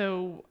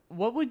 So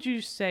what would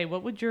you say,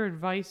 what would your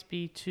advice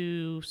be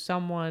to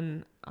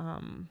someone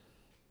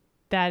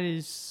that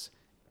is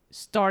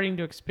starting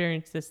to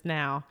experience this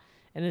now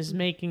and is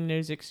making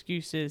those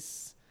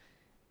excuses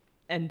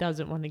and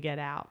doesn't want to get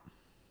out?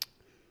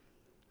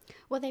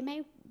 Well, they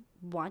may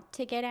want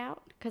to get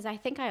out because I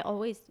think I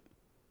always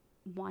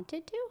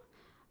wanted to.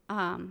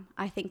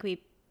 I think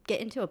we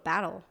get into a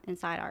battle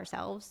inside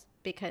ourselves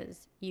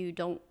because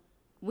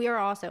we are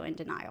also in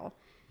denial.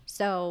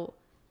 So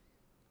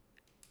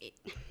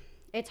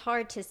it's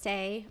hard to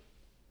say.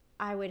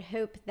 I would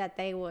hope that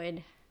they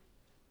would,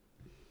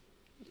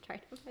 I'm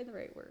trying to find the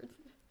right words.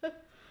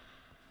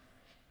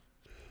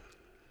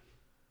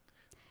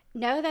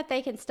 Know that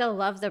they can still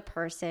love the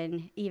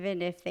person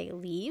even if they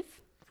leave.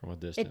 From a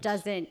distance. It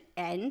doesn't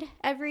end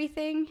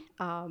everything.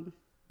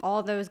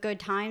 All those good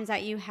times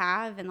that you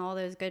have and all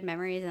those good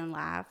memories and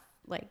laugh,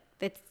 like,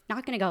 it's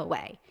not going to go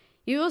away.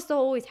 You will still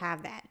always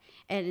have that.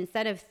 And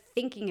instead of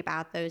thinking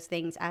about those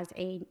things as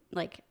a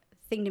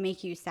thing to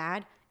make you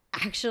sad,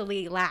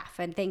 actually laugh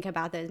and think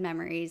about those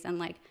memories.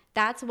 And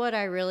that's what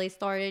I really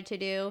started to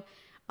do.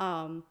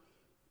 And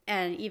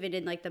even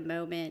in the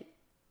moment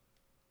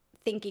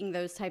thinking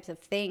those types of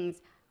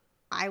things,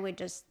 I would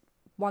just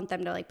want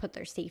them to put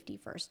their safety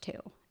first too,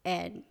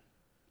 and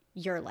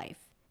your life.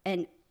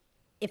 And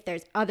if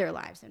there's other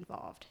lives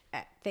involved,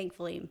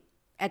 thankfully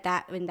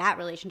in that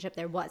relationship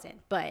there wasn't,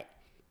 but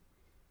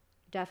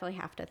definitely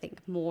have to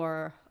think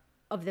more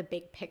of the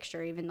big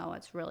picture, even though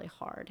it's really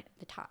hard at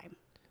the time.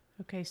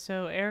 Okay,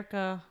 so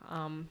Erica,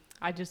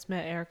 I just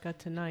met Erica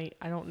tonight.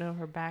 I don't know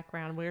her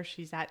background, where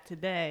she's at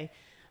today,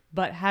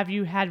 but have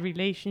you had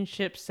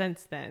relationships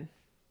since then?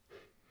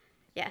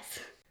 Yes.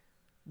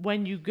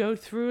 When you go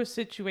through a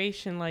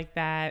situation like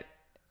that,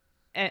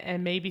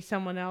 and maybe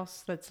someone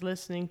else that's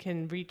listening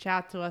can reach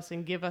out to us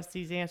and give us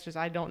these answers,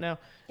 I don't know.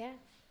 Yeah.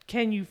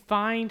 Can you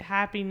find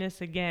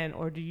happiness again,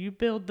 or do you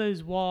build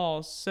those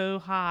walls so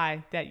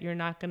high that you're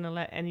not going to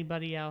let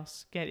anybody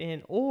else get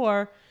in?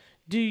 Or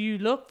do you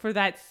look for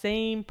that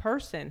same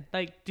person?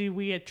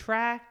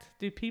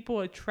 Do people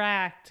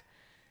attract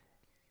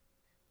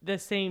the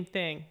same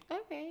thing?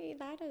 Okay,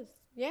 that is,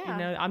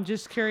 yeah. I'm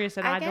just curious,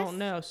 and I don't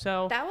know.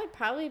 So that would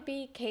probably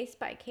be case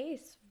by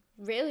case,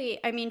 really.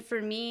 I mean,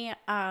 for me,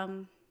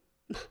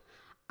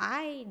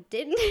 I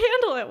didn't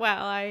handle it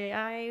well.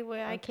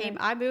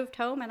 I moved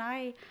home and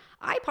I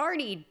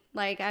partied.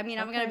 I'm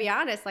going to be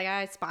honest.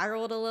 I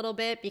spiraled a little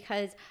bit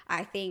because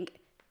I think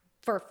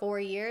for 4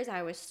 years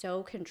I was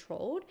so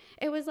controlled.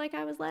 It was like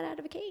I was let out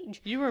of a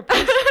cage. You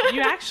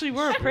actually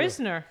were a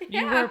prisoner.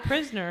 You were a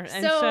prisoner.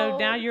 And so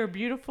now you're a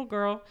beautiful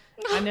girl.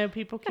 I know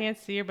people can't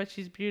see her, but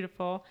she's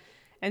beautiful.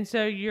 And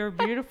so you're a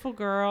beautiful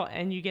girl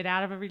and you get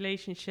out of a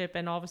relationship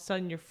and all of a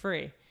sudden you're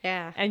free.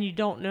 Yeah. And you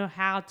don't know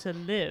how to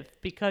live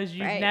because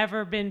you've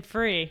never been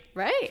free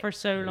for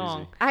so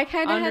long. I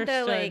kind of had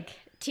to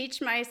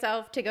teach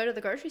myself to go to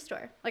the grocery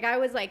store. I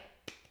was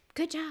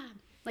good job.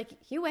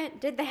 You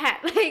went, did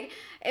that.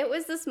 It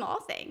was the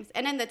small things.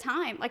 And in the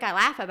time, I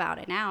laugh about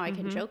it now. I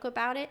can joke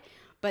about it.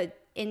 But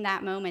in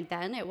that moment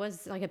then, it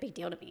was a big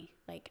deal to me.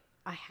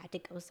 I had to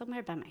go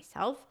somewhere by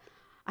myself.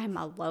 I'm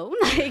alone.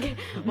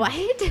 What?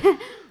 What am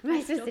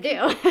I supposed to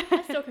do?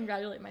 I still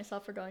congratulate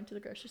myself for going to the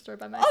grocery store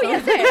by myself. Oh,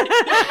 yes,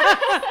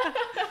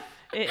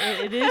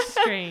 It is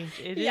strange.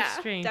 It is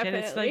strange. Definitely.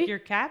 And it's you're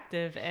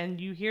captive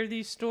and you hear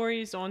these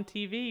stories on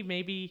TV.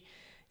 Maybe,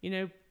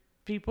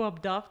 people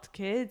abduct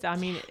kids. I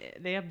mean,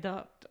 they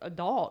abduct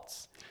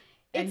adults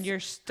and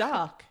you're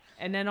stuck.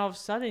 And then all of a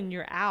sudden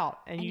you're out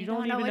and you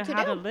don't even know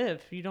how to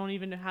live. You don't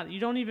even know you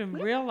don't even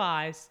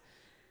realize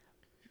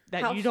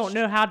that you don't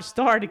know how to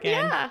start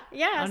again.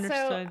 Yeah.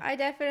 Understood. So I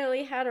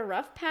definitely had a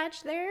rough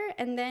patch there.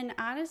 And then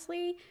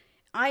honestly,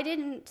 I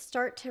didn't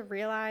start to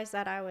realize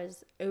that I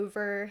was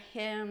over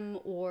him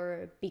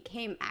or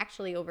became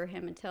actually over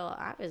him until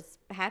I was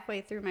halfway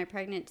through my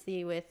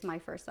pregnancy with my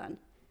first son.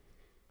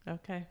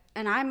 Okay.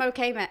 And I'm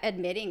okay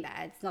admitting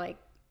that. It's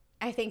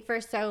I think for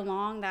so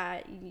long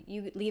that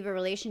you leave a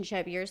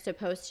relationship, you're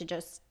supposed to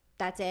just,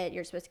 that's it.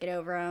 You're supposed to get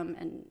over them.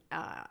 And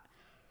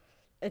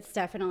it's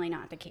definitely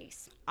not the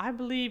case. I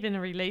believe in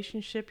a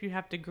relationship, you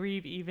have to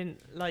grieve even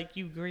like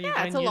you grieve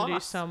when it's you a lose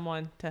loss.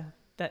 someone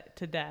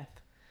to death.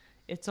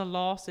 It's a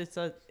loss. It's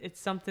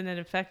something that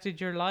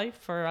affected your life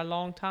for a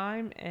long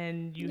time,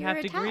 and you're have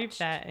to grieve attached.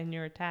 that, and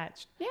you're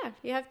attached. Yeah,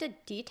 you have to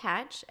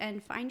detach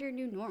and find your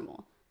new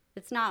normal.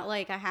 It's not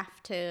I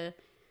have to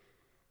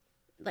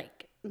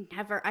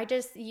never. I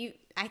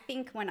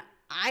think when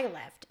I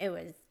left, it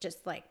was just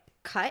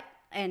cut,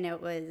 and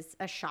it was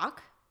a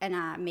shock.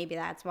 And maybe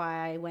that's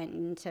why I went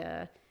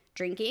into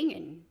drinking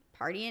and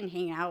partying,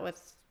 hanging out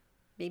with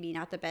maybe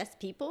not the best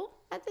people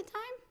at the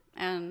time.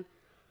 And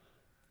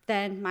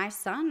then my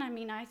son, I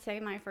mean, I say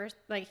my first,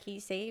 like, he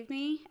saved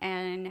me.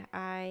 And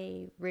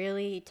I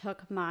really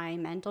took my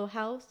mental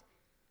health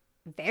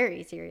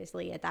very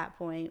seriously at that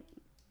point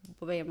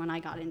when I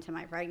got into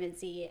my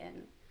pregnancy,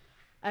 and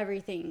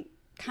everything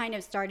kind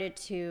of started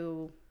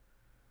to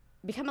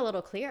become a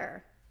little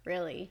clearer,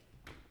 really,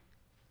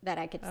 that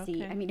I could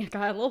see. I mean, it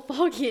got a little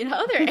foggy in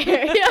other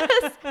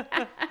areas,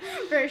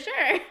 for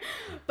sure.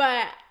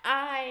 But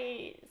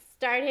I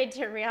started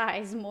to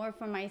realize more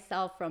for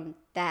myself from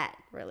that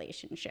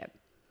relationship,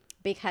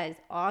 because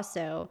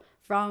also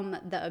from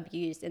the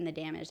abuse and the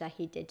damage that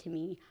he did to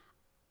me,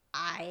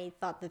 I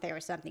thought that there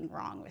was something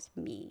wrong with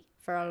me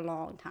for a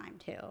long time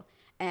too.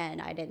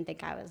 And I didn't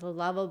think I was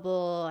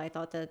lovable. I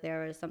thought that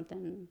there was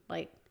something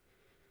like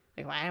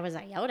why was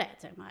I yelled at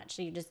so much?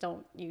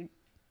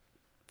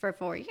 For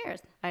 4 years,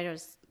 I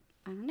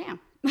don't know.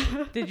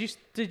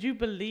 Did you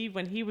believe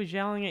when he was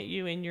yelling at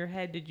you in your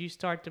head, did you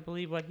start to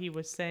believe what he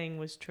was saying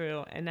was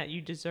true and that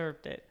you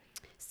deserved it?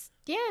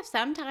 Yeah,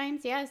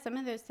 sometimes, yeah. Some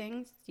of those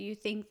things you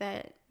think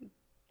that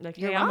Like,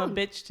 you're hey, I'm a wrong.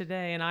 bitch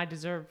today and I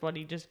deserve what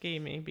he just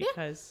gave me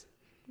because...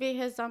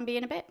 Because I'm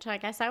being a bitch. I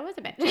guess I was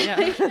a bitch. Yeah.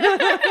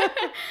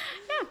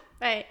 Yeah,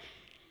 but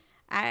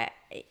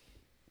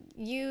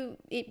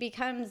it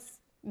becomes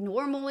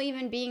normal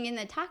even being in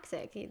the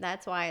toxic.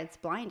 That's why it's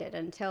blinded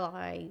until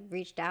I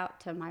reached out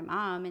to my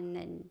mom and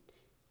then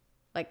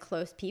like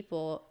close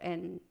people,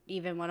 and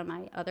even one of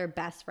my other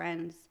best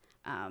friends.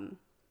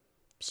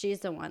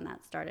 She's the one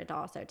that started to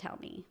also tell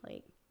me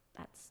like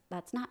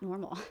that's not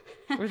normal.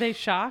 Were they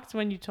shocked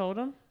when you told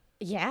them?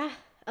 Yeah,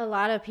 a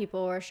lot of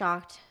people were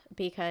shocked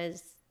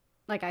because,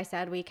 like I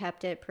said, we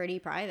kept it pretty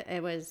private.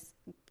 It was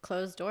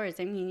closed doors.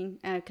 I mean,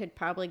 I could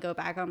probably go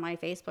back on my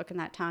Facebook in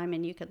that time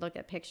and you could look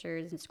at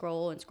pictures and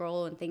scroll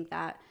and think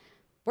that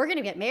we're going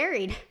to get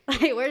married.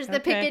 Like, where's the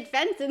picket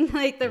fence and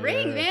like the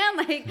ring, man?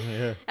 Like,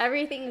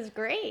 everything's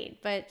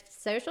great. But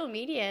social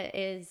media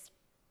it's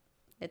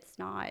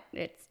not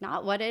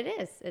what it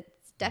is. It's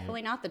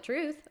definitely not the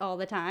truth all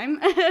the time.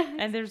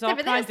 And there's all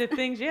kinds of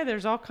things. Yeah,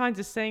 there's all kinds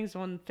of sayings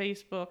on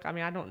Facebook. I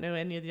mean, I don't know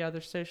any of the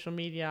other social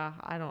media.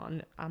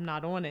 I'm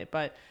not on it.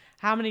 But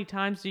how many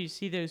times do you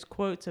see those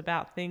quotes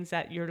about things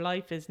that your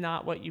life is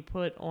not what you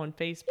put on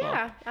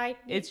Facebook? Yeah,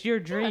 it's your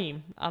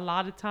dream. A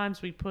lot of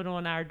times we put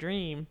on our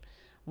dream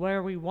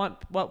what we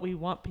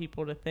want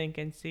people to think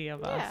and see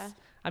of us.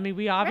 I mean,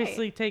 we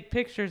obviously take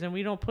pictures and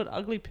we don't put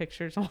ugly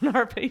pictures on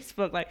our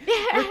Facebook. Like,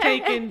 we're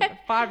taking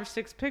 5 or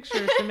 6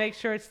 pictures to make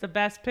sure it's the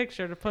best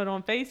picture to put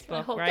on Facebook,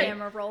 A whole right?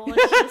 camera roll.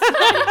 It's just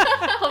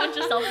a whole bunch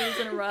of selfies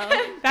in a row.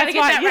 That's get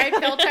why, that right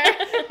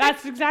filter.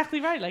 That's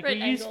exactly right. Like, Right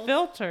we use angles.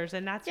 filters,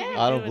 and that's what we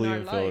I do don't believe our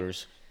in life.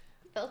 filters.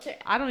 Filter.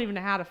 I don't even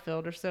know how to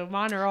filter, so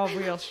mine are all real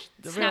real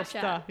Snapchat.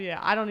 stuff. Yeah,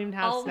 I don't even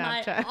have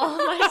Snapchat. All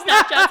my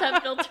Snapchats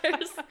have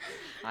filters.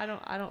 I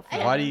don't.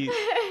 Why do you?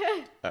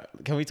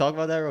 Can we talk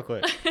about that real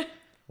quick?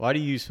 Why do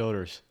you use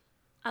filters?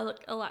 I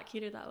look a lot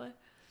cuter that way.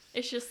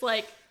 It's just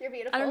like You're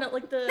beautiful. I don't know,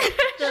 like the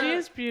She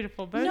is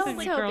beautiful. Both No, of you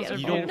like- girls So are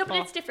beautiful. beautiful. No, but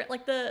it's different.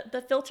 Like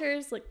the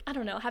filters, like I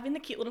don't know, having the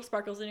cute little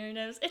sparkles in your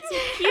nose. It's so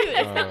cute.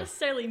 It's not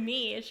necessarily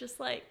me. It's just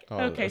like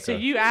Oh, Okay, so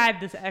you add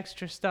this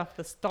extra stuff,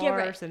 the stars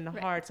right, and the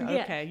right. hearts. Yeah.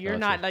 Okay, you're Gotcha.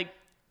 not like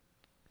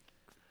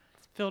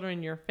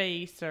filtering your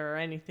face or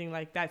anything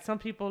like that. Some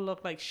people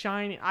look like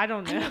shiny. I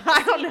don't know.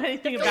 I don't know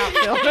anything about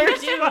they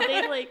filters. do.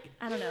 They like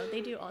I don't know. They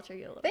do alter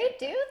you a little. They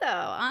do though,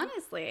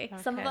 honestly.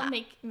 Some of Okay.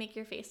 them make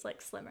your face like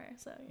slimmer.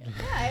 So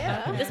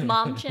yeah. Yeah. This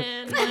mom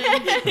chin,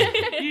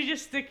 like, You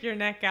just stick your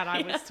neck out,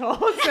 I was told.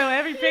 So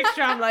every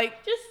picture I'm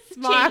like, just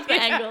Smiling. change the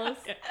angles.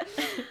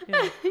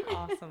 yeah,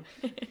 awesome.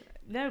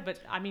 No, but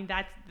I mean,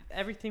 that's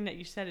everything that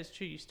you said is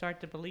true. You start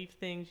to believe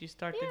things. You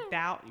start to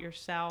doubt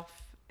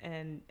yourself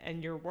and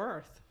your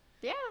worth.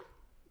 Yeah,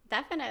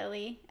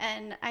 definitely.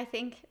 And I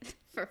think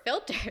for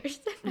filters,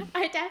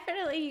 I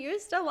definitely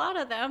used a lot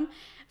of them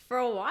for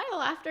a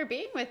while after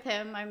being with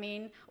him. I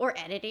mean, or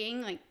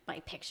editing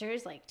like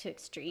pictures like to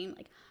extreme,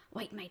 like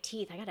whiten my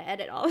teeth. I gotta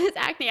edit all this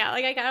acne out.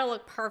 Like I gotta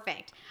look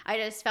perfect. I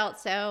just felt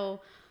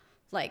so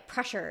like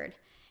pressured,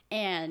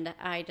 and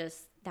I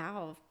just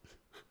now.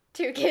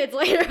 2 kids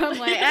later, I'm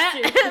like,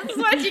 this is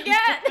what you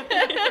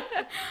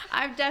get.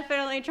 I'm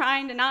definitely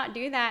trying to not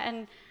do that.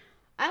 And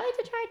I like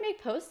to try and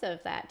make posts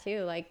of that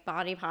too, like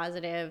body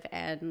positive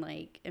and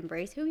like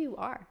embrace who you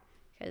are.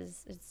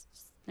 Because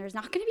there's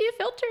not going to be a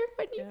filter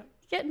when you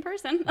get in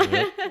person.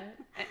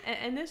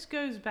 And this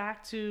goes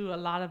back to a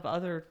lot of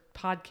other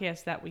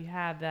podcasts that we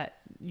have that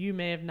you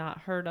may have not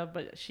heard of,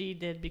 but she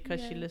did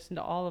because she listened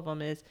to all of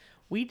them, is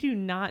we do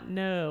not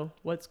know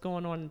what's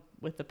going on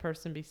with the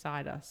person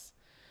beside us.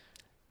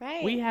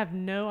 Right. We have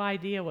no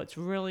idea what's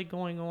really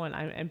going on.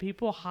 And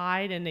people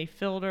hide and they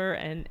filter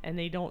and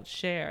they don't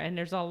share. And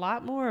there's a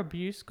lot more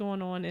abuse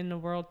going on in the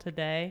world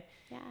today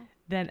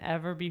than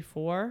ever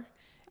before.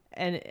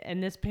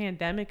 And this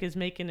pandemic is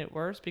making it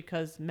worse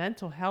because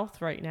mental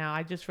health right now,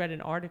 I just read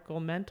an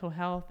article, mental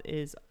health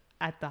is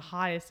at the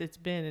highest it's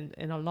been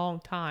in a long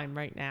time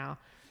right now.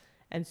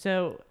 And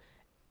so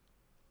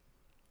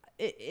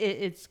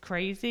it's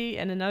crazy.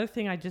 And another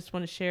thing I just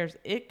want to share is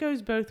it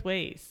goes both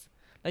ways.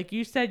 Like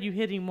you said, you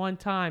hit him one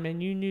time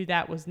and you knew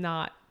that was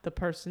not the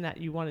person that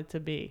you wanted to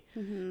be.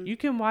 Mm-hmm. You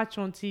can watch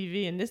on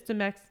TV, and this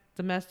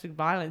domestic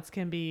violence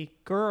can be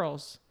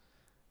girls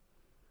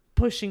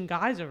pushing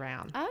guys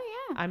around. Oh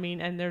yeah. I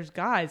mean, and there's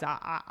guys.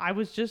 I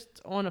was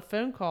just on a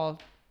phone call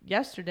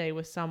yesterday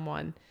with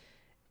someone,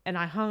 and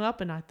I hung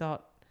up and I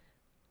thought,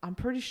 I'm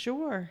pretty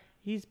sure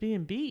he's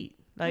being beat.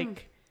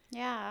 Like,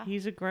 Yeah.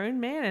 he's a grown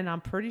man, and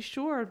I'm pretty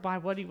sure by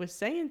what he was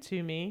saying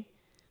to me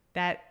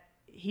that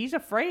he's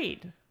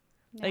afraid.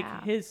 Yeah.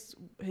 Like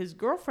his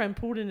girlfriend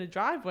pulled in the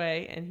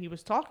driveway and he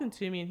was talking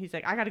to me and he's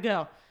like, I gotta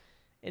go.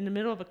 In the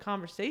middle of a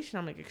conversation,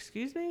 I'm like,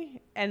 excuse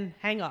me, and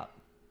hang up.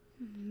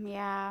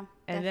 Yeah.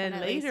 And then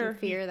definitely later, some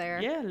fear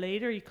there.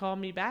 later he called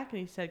me back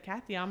and he said,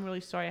 Kathy, I'm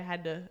really sorry I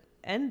had to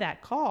end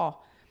that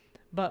call,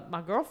 but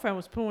my girlfriend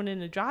was pulling in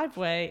the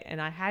driveway and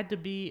I had to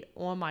be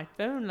on my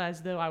phone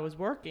as though I was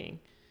working.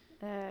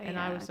 And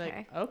I was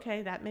like,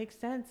 okay, that makes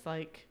sense.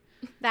 Like,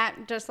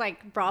 that just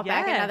like brought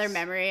back another Yes.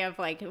 memory of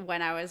like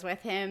when I was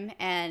with him.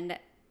 And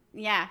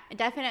yeah,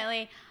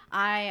 definitely.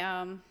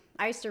 I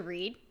used to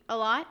read a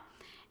lot.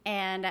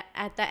 And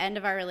at the end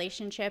of our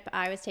relationship,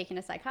 I was taking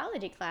a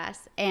psychology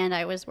class and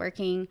I was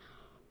working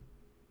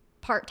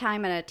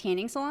part-time at a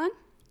tanning salon,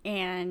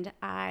 and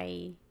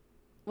I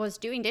was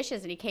doing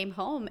dishes, and he came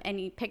home and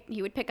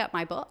he would pick up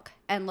my book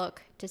and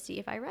look to see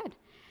if I read.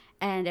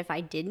 And if I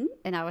didn't,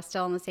 and I was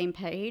still on the same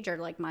page, or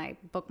like my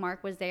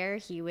bookmark was there,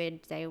 he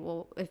would say,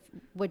 well,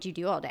 what'd you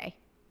do all day?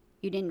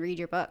 You didn't read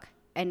your book,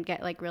 and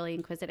get like really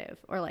inquisitive,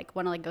 or like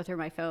want to like go through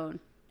my phone.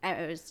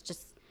 And it was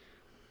just,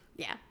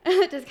 yeah,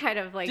 just kind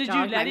of like did you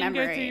jogged let my him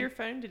memory. go through your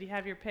phone? Did he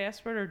have your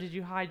password or did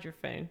you hide your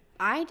phone?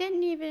 I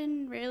didn't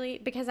even really,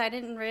 because I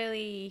didn't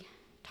really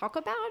talk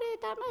about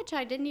it that much.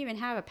 I didn't even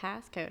have a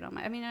passcode on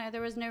my, I mean, there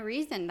was no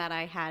reason that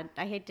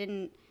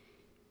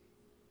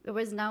there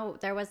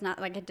was not,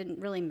 like, it didn't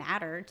really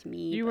matter to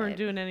me. You weren't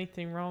doing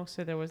anything wrong,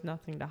 so there was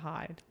nothing to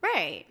hide.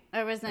 Right.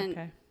 There wasn't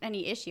Okay.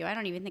 any issue. I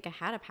don't even think I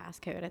had a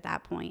passcode at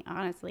that point,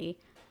 honestly.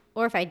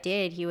 Or if I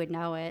did, he would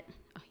know it.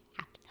 Oh, you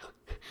have to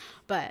know.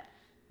 But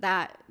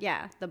that,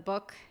 yeah, the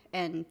book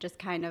and just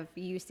kind of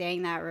you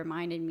saying that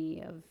reminded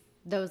me of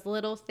those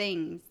little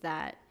things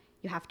that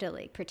you have to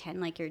like pretend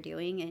like you're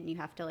doing, and you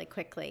have to like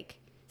quick like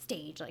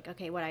stage like,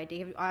 okay, what I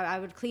did, I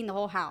would clean the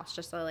whole house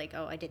just so like,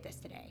 oh, I did this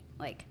today,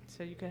 like.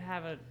 So you could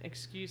have an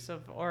excuse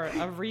or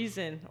a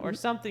reason or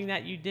something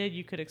that you did.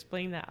 You could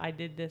explain that I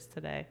did this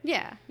today.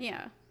 Yeah,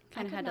 I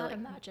kind of could had to not like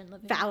imagine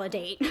living.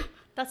 validate.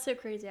 That's so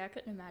crazy. I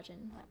couldn't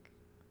imagine. Like,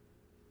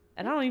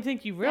 And I don't even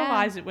think you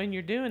realize it when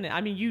you're doing it.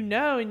 I mean, you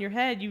know in your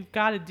head you've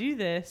got to do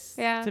this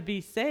to be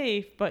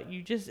safe, but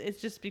it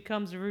just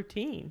becomes a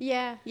routine.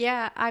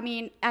 Yeah. I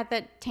mean, at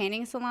the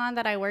tanning salon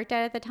that I worked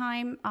at the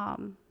time,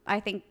 I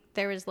think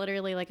there was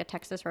literally like a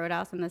Texas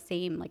Roadhouse in the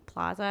same like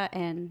plaza,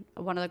 and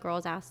one of the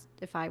girls asked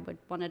if I would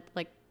want to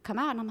like come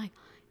out, and I'm like,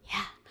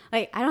 yeah.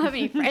 Like, I don't have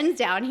any friends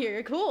down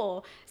here.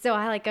 Cool. So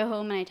I like go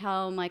home and I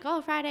tell them like,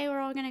 oh, Friday we're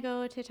all gonna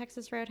go to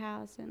Texas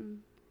Roadhouse, and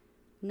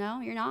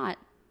no, you're not.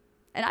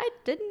 And I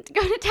didn't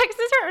go to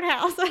Texas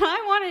Roadhouse, and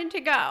I wanted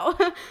to go,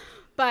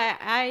 but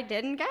I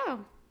didn't go.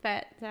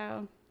 But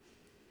so.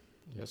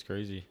 Yeah, that's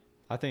crazy.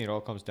 I think it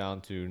all comes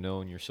down to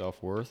knowing your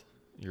self-worth,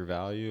 your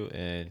value,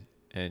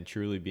 and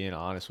truly being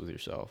honest with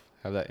yourself.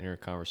 Have that inner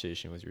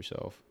conversation with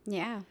yourself.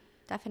 Yeah,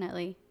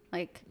 definitely.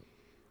 Like,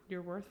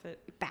 You're worth it.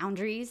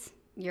 boundaries.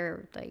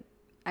 You're like,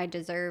 I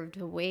deserved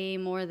way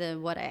more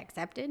than what I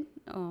accepted.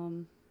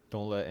 Don't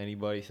let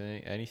anybody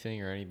think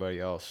anything or anybody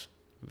else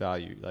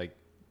value, like,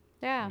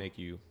 Yeah. make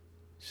you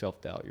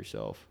self-doubt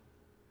yourself.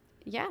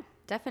 Yeah,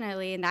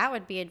 definitely. And that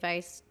would be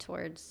advice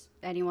towards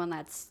anyone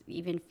that's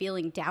even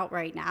feeling doubt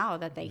right now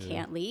that they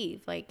can't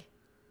leave. Like,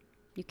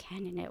 you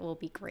can, and it will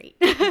be great.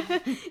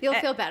 You'll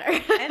feel better.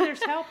 And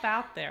there's help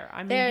out there.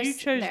 I mean, you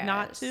chose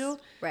not to.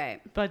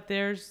 Right. But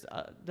there's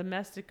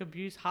domestic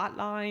abuse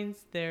hotlines.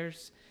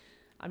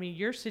 I mean,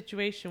 your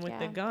situation with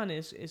the gun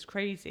is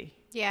crazy.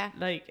 Yeah.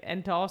 Like,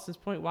 and to Austin's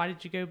point, why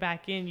did you go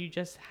back in? You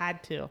just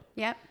had to.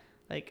 Yep.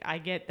 Like, I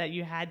get that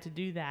you had to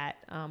do that.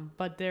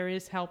 But there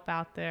is help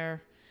out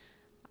there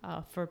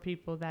for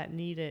people that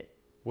need it.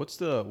 What's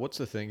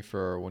the thing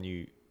for when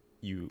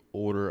you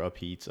order a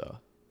pizza?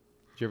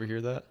 Did you ever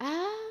hear that?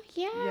 Oh,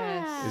 yeah.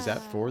 Yes. Is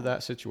that for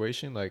that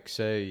situation? Like,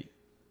 say,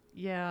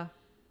 Yeah.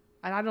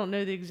 And I don't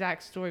know the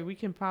exact story. We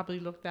can probably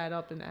look that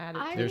up and add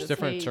it to there's the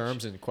different page.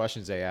 terms and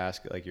questions they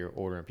ask, like you're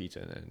ordering pizza,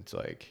 and then it's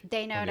like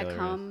They know on the to other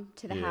come end.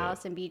 to the Yeah.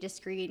 house and be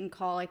discreet and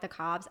call like the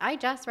cops. I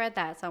just read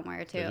that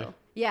somewhere too. Did you?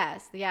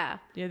 Yes. Yeah.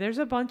 Yeah, there's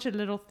a bunch of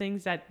little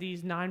things that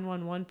these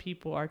 911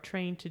 people are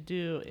trained to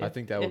do. I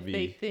think that would if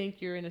they be-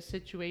 think you're in a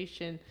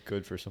situation.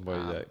 Good for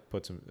somebody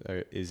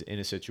that is in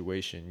a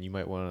situation. You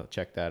might want to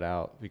check that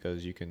out,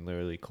 because you can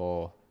literally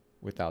call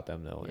without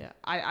them knowing. Yeah,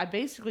 I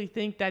basically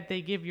think that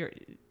they give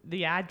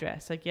the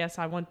address. Like, yes,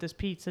 I want this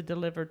pizza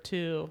delivered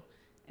to,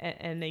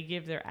 and they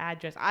give their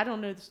address. I don't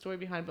know the story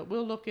behind it, but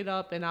we'll look it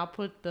up and I'll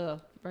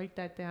write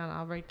that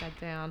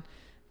down.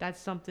 That's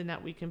something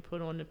that we can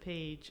put on the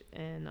page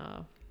and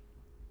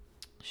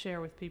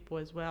share with people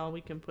as well.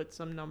 We can put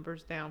some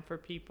numbers down for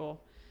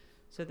people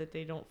so that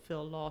they don't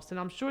feel lost. And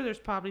I'm sure there's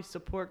probably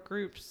support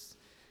groups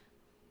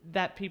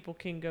that people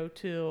can go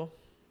to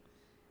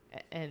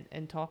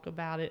and talk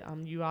about it.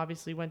 You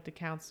obviously went to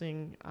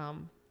counseling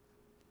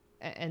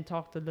and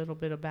talked a little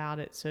bit about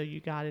it, so you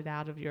got it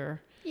out of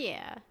your...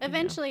 Yeah,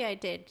 eventually I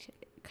did,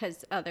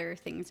 because other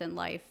things in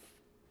life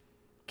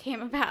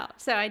came about.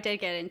 So I did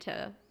get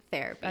into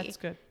therapy. That's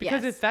good.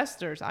 Because Yes. it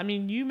festers. I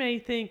mean, you may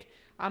think,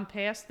 I'm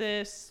past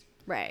this.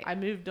 Right. I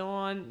moved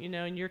on. You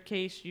know, in your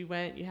case, you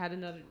had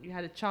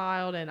a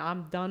child, and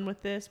I'm done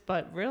with this.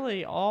 But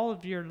really, all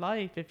of your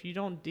life, if you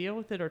don't deal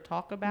with it or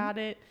talk about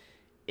it,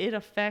 it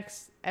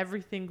affects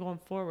everything going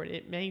forward.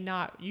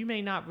 You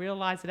may not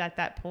realize it at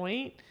that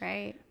point.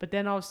 Right. But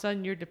then all of a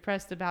sudden you're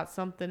depressed about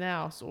something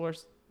else, or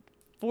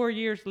 4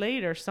 years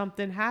later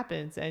something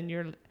happens and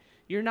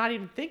you're not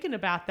even thinking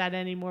about that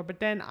anymore. But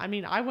then, I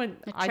mean,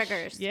 The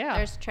triggers.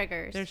 There's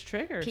triggers. There's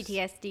triggers.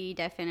 PTSD,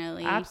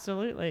 definitely.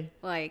 Absolutely.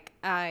 Like,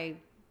 I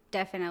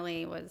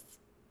definitely was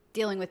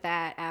dealing with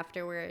that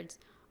afterwards.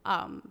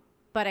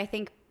 But I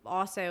think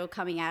also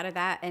coming out of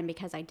that, and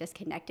because I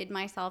disconnected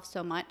myself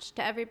so much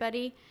to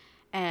everybody,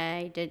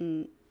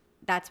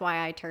 that's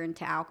why I turned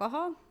to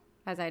alcohol,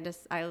 as I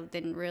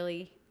didn't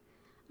really,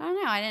 I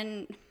don't know, I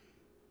didn't,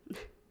 I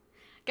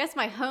guess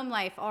my home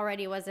life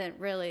already wasn't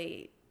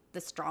really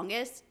the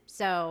strongest,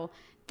 so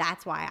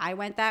that's why I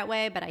went that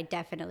way. But I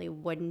definitely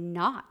would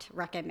not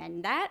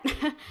recommend that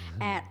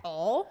at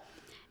all.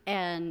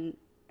 And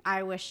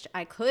I wish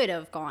I could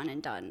have gone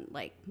and done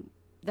like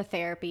the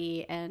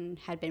therapy and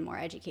had been more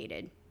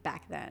educated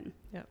back then.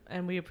 Yeah,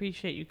 and we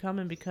appreciate you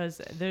coming,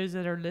 because those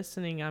that are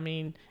listening, I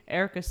mean,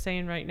 Erica's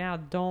saying right now,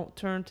 don't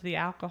turn to the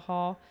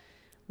alcohol.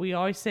 We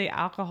always say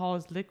alcohol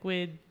is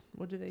liquid.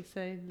 What do they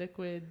say?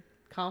 Liquid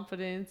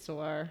confidence,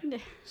 or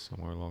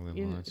Somewhere along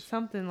the lines.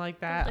 something like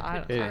that.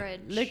 Liquid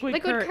courage.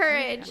 Liquid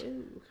courage.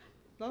 Ooh,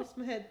 lost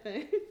my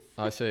headphones.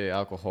 I say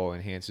alcohol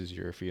enhances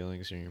your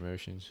feelings and your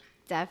emotions.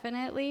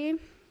 Definitely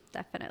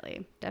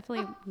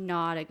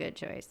not a good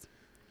choice.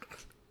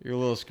 You're a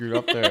little screwed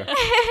up there.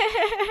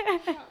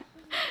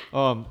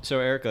 So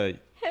Erica,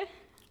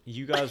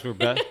 you guys were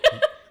best.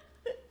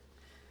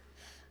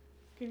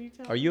 Can you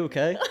tell? Are you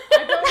okay?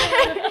 I don't know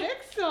how to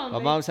fix something. My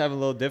mom's having a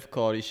little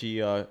difficulty. She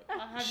have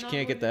she not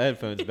can't get the learned-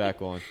 headphones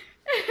back on.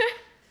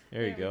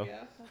 There you we go. Okay.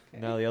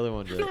 Now the other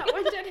one did. That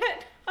one did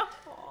it.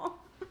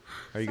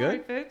 Are you Sorry,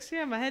 good? folks.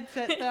 Yeah, my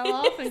headset fell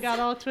off and got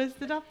all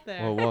twisted up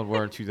there. Well, one,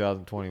 we're in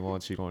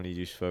 2021, so you don't need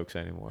these folks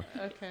anymore.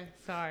 Okay,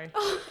 sorry.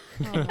 Oh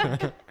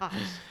my gosh.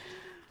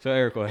 So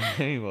Erica,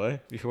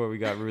 anyway, before we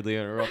got rudely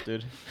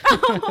interrupted,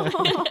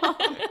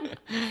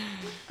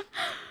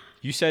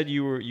 you said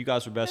you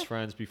guys were best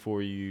friends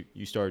before you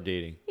started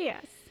dating.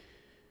 Yes.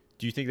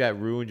 Do you think that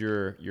ruined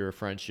your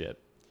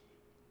friendship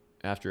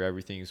after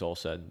everything's all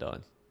said and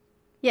done?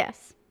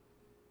 Yes.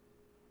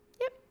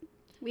 Yep.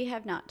 We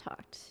have not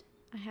talked.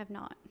 I have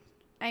not.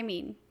 I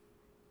mean,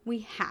 we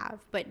have,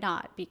 but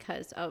not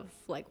because of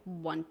like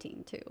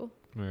wanting to.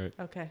 Right.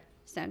 Okay.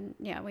 So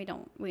yeah, we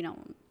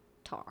don't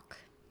talk.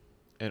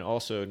 And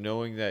also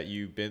knowing that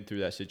you've been through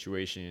that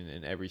situation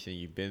and everything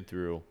you've been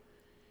through,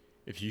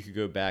 if you could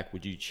go back,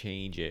 would you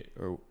change it,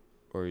 or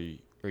are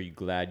you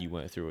glad you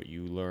went through it?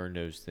 You learned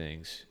those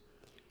things.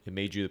 It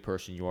made you the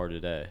person you are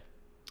today.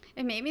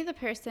 It made me the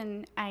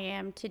person I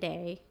am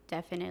today.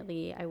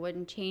 Definitely, I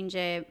wouldn't change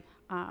it.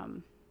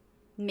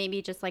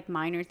 Maybe just like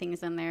minor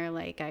things in there.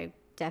 Like I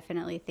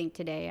definitely think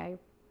today I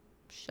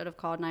should have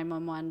called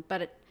 911,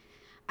 but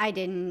I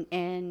didn't.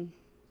 And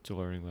It's a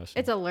learning lesson.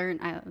 it's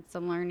a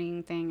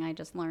learning thing. I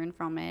just learned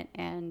from it,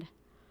 and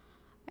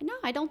no,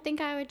 I don't think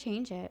I would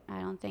change it. I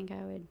don't think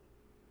I would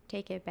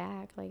take it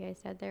back. Like I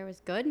said, there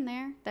was good in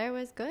there. There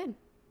was good.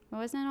 It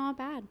wasn't all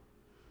bad.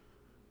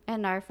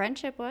 And our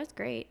friendship was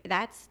great.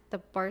 That's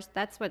the worst.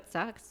 That's what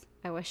sucks.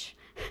 I wish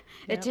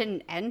it Yep.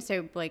 didn't end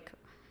so like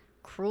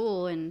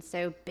cruel and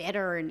so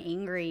bitter and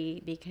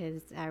angry,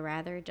 because I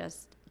rather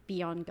just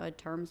be on good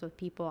terms with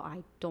people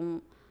I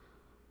don't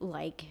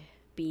like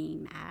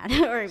being mad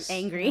or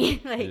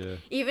angry. Like Yeah.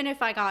 even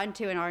if I got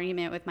into an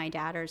argument with my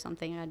dad or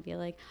something, I'd be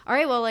like, all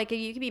right, well, like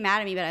you can be mad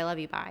at me, but I love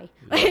you. Bye.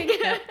 Like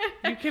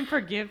You can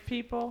forgive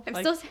people. I'm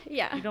like, still,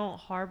 yeah. You don't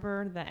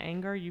harbor the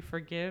anger. You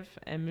forgive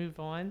and move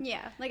on.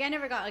 Yeah. Like I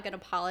never got like an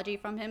apology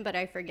from him, but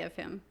I forgive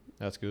him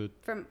That's good.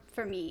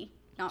 for me,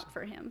 not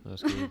for him.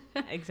 That's good.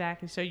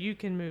 Exactly. So you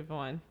can move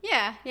on.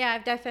 Yeah.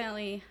 I've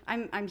definitely,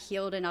 I'm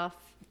healed enough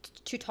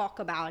to talk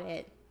about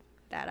it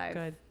that I've,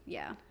 Good.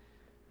 yeah.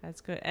 That's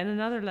good. And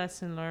another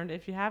lesson learned,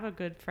 if you have a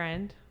good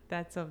friend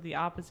that's of the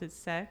opposite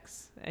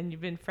sex and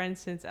you've been friends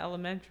since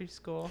elementary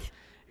school,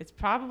 it's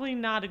probably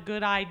not a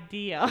good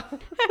idea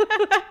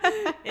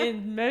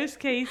in most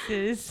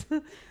cases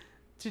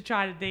to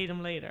try to date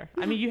them later.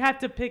 I mean, you have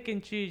to pick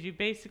and choose. You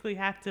basically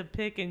have to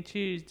pick and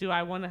choose. Do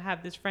I want to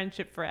have this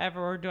friendship forever,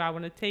 or do I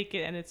want to take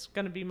it and it's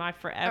going to be my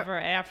forever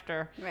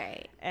after?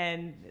 Right.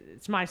 And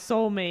it's my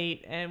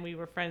soulmate and we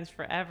were friends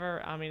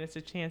forever. I mean, it's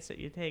a chance that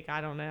you take.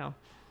 I don't know.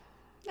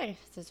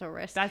 It's just a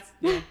risk.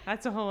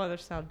 That's a whole other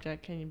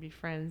subject. Can you be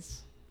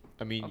friends?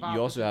 I mean, Of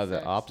you also have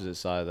the opposite sex. opposite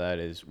side of that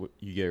is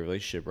you get a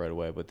relationship right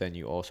away, but then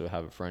you also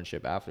have a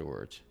friendship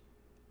afterwards.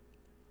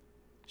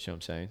 See what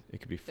I'm saying? It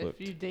could be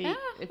flipped. If you date, Yeah,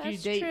 if you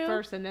that's date true.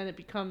 first and then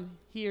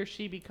he or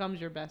she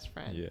becomes your best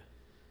friend. Yeah.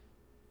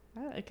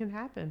 It can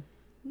happen.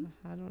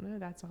 I don't know.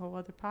 That's a whole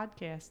other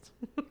podcast.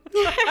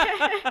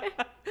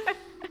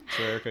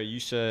 So Erica, you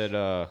said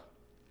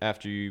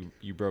after you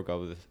broke up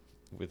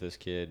with this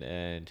kid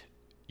and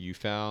you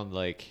found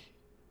like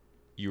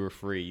you were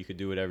free, you could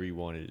do whatever you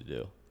wanted to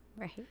do.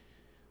 Right.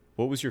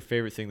 What was your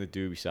favorite thing to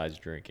do besides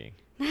drinking?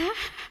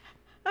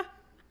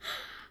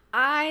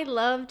 I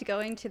loved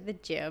going to the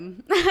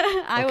gym.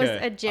 I was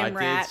a gym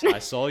rat. I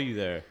saw you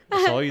there.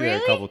 I saw you there a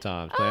Really? couple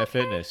times. Planet Okay.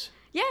 Fitness.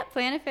 Yeah,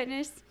 Planet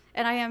Fitness.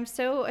 And I am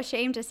so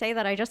ashamed to say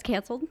that I just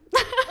canceled. Is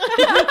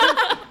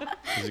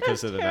it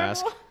because of the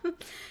mask?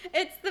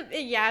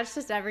 It's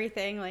just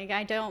everything. Like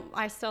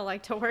I still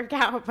like to work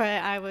out, but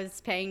I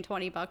was paying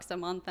 $20 a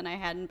month and I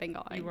hadn't been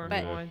going. You weren't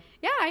But going.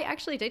 yeah, I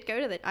actually did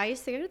I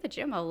used to go to the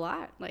gym a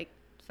lot, like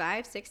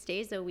 5-6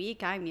 days a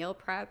week. I meal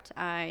prepped.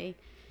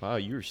 Wow,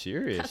 you were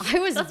serious. I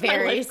was That's my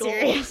very life goal.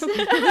 serious. Just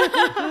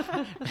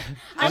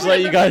I'm let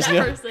you never guys that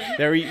know, person.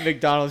 they're eating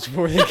McDonald's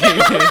before they came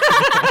in.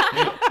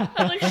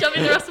 I'm like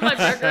shoving the rest of my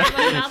burger in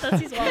my mouth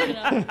as he's walking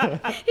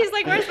up. He's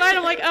like, "Where's mine?"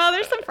 I'm like, "Oh,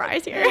 there's some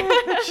fries here."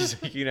 She's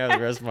like, you can have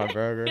the rest of my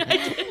burger.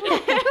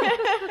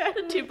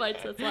 The 2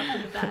 bites that's left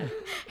in the bag.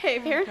 Hey,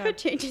 parenthood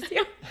changes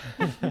you.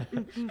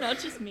 Not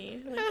just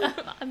me. Like,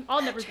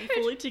 I'll never be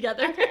fully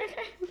together.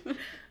 Okay.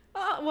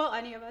 Oh, well,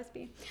 any of us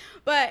be.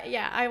 But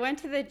yeah, I went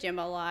to the gym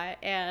a lot,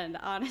 and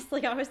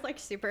honestly, I was like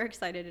super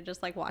excited to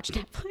just like watch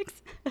Netflix.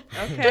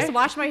 Okay. Just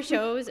watch my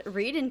shows,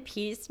 read in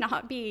peace,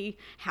 not be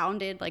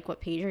hounded like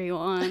what page are you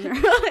on, or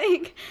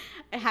like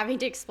having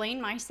to explain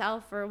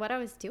myself or what I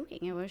was doing.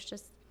 It was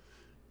just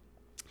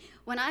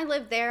when I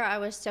lived there, I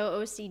was so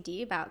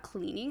OCD about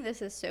cleaning.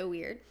 This is so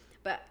weird,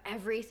 but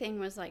everything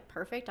was like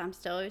perfect. I'm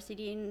still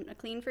OCD and a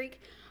clean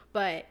freak,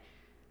 but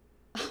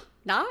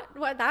not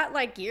what that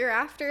like year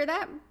after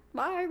that.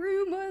 My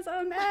room was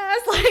a mess.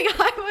 Like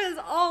I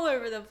was all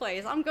over the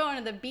place. I'm going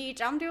to the beach.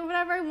 I'm doing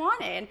whatever I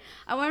wanted.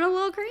 I went a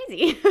little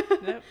crazy.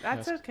 Nope,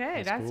 that's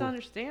okay. that's That's cool.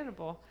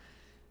 understandable.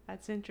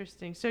 That's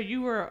interesting. So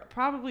you were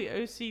probably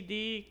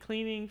OCD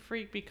cleaning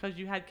freak because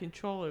you had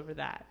control over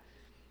that.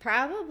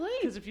 Probably.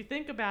 Because if you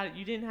think about it,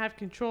 you didn't have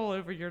control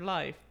over your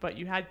life, but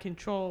you had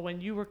control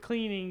when you were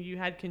cleaning. You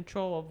had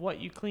control of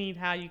what you cleaned,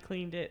 how you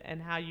cleaned it, and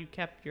how you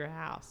kept your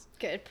house.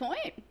 Good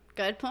point.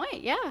 Good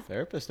point. Yeah.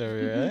 Therapist over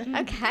here, eh?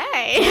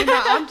 Okay.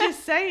 No, I'm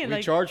just saying, We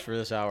like, charge for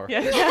this hour.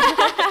 yeah.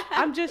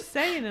 I'm just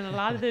saying, in a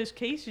lot of those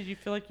cases, you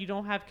feel like you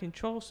don't have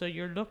control, so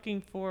you're looking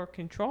for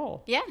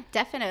control. Yeah,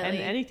 definitely. And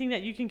anything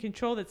that you can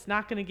control that's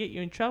not going to get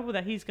you in trouble,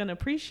 that he's going to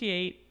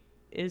appreciate,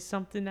 is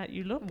something that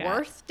you look at.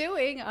 Worth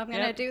doing. I'm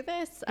gonna Yep. do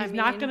this. He's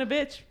not going to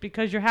bitch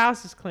because your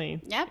house is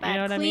clean. Yep, You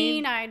know I'd what clean. I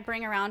mean? I'd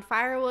bring around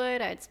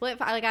firewood. I'd split.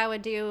 Like I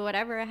would do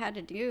whatever I had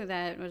to do.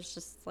 That was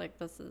just like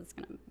this is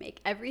gonna make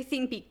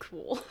everything be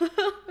cool.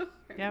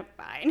 Yep.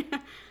 Fine.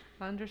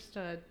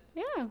 Understood.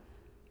 Yeah.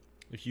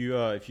 If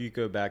you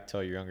go back,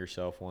 tell your younger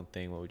self one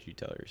thing, what would you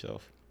tell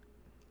yourself?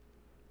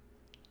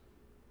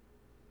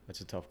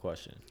 That's a tough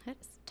question. That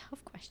is a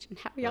tough question.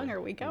 How young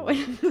are we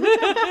going?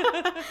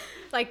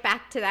 Like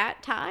back to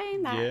that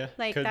time, Yeah,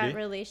 like could that be.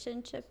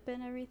 relationship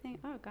and everything.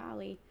 Oh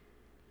golly,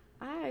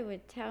 I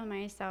would tell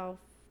myself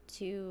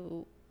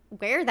to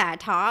wear that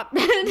top,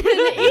 eat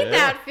Yeah.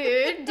 that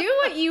food, do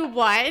what you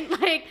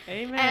want, like,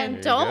 Amen. There and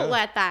you don't go.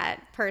 let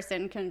that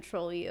person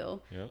control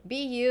you. Yep.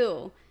 Be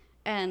you,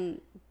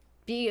 and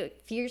be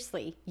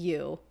fiercely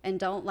you, and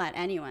don't let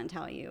anyone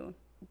tell you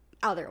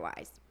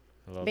otherwise.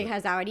 I love it.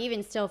 Because I would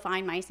even still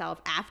find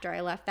myself after I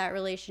left that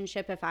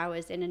relationship, if I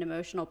was in an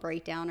emotional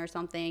breakdown or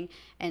something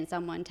and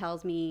someone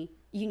tells me,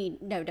 you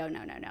need, no,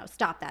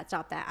 stop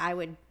that.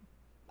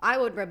 I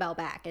would rebel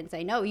back and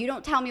say, no, you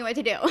don't tell me what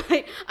to do.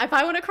 If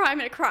I want to cry, I'm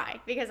going to cry,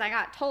 because I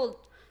got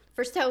told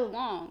for so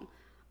long,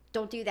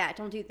 don't do that,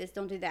 don't do this,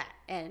 don't do that.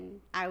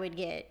 And I would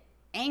get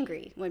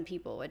angry when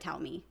people would tell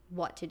me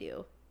what to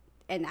do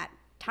in that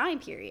time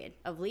period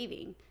of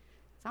leaving.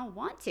 I don't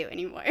want to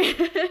anymore.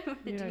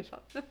 Yeah.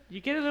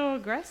 You get a little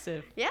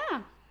aggressive. Yeah.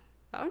 If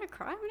I want to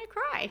cry, I'm going to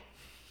cry.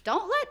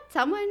 Don't let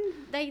someone,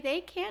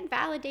 they can't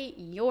validate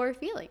your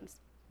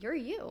feelings. You're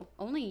you.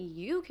 Only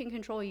you can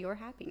control your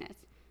happiness.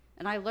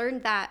 And I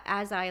learned that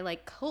as I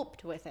like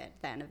coped with it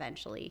then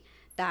eventually,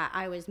 that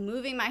I was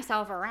moving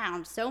myself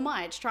around so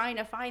much trying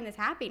to find this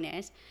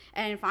happiness.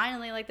 And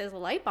finally like this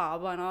light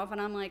bulb went off and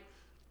I'm like,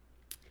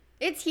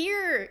 it's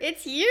here.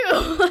 It's you.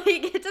 Like,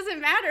 it doesn't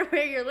matter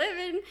where you're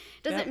living.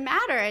 It doesn't Yep.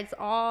 matter. It's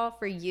all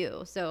for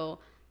you. So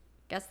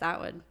I guess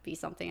that would be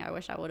something I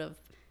wish I would have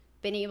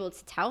been able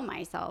to tell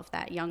myself,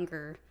 that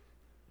younger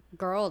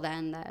girl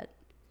then that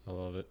I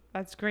love it.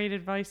 That's great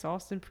advice.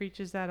 Austin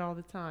preaches that all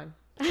the time.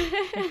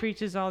 He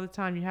preaches all the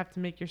time. You have to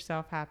make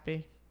yourself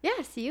happy.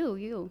 yes,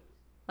 you.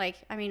 Like,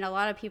 I mean, a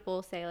lot of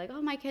people say like,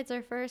 oh, my kids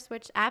are first,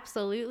 which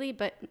absolutely,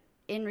 but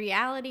in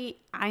reality,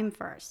 I'm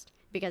first.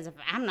 Because if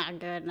I'm not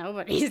good,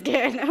 nobody's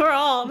good.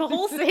 The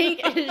whole sink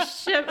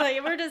is shit.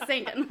 Like, we're just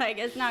sinking. Like,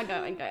 it's not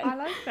going good. I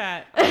like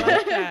that. I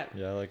like that.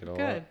 Yeah, I like it a lot.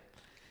 Good.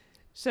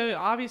 So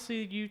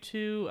obviously you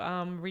two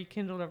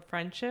rekindled a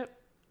friendship.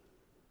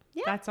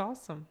 Yeah. That's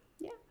awesome.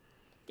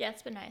 Yeah,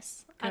 it's been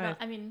nice. Good.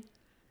 I mean,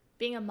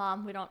 being a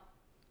mom,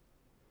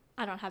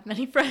 I don't have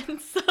many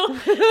friends, so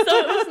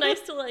it was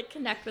nice to like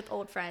connect with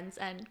old friends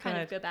and kind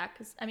of Good. go back.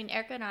 Because I mean,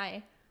 Erica and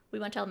I, we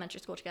went to elementary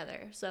school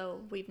together, so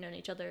we've known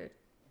each other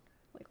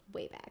Like,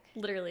 way back.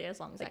 literally as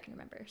long as I can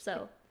remember.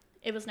 So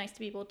it was nice to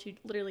be able to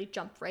literally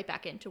jump right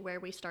back into where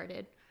we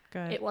started.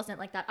 Good. It wasn't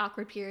like that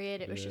awkward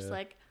period. It was just Yeah.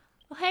 like,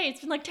 oh hey, it's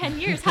been like 10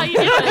 years. How you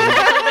doing?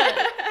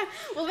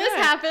 Well, this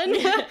happened.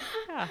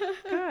 Yeah,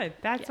 good.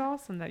 That's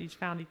awesome that you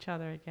found each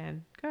other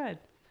again. Good.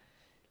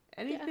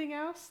 Anything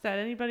else that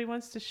anybody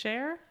wants to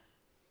share?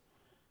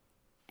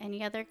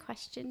 Any other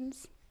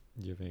questions?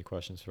 Do you have any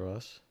questions for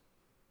us?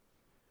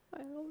 I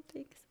don't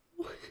think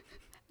so.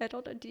 I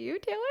don't know. Do you,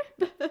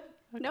 Taylor?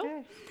 Nope.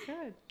 Okay,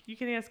 good. You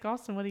can ask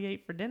Austin what he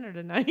ate for dinner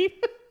tonight.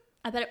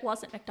 I bet it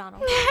wasn't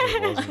McDonald's.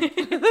 It wasn't.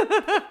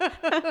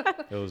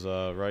 It was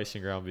rice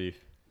and ground beef.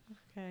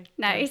 Okay.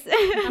 Nice.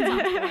 That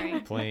sounds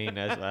boring. Plain.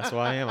 That's who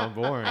I am. I'm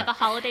boring. I have a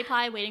holiday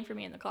pie waiting for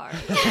me in the car.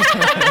 Good.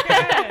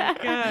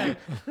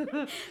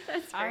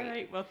 That's All great.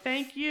 right. Well,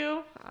 thank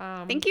you.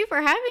 Thank you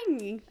for having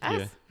me.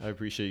 Yeah, I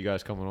appreciate you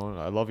guys coming on.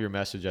 I love your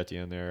message at the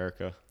end there,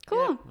 Erica.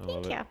 Cool. I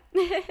love Thank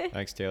it. you.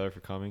 Thanks, Taylor, for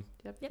coming,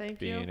 Yep, Yep. thank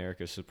being you.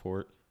 Erica's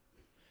support.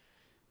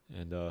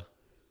 And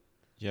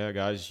yeah,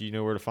 guys, you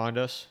know where to find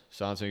us.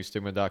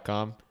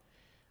 SilencingStigma.com.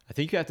 I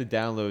think you have to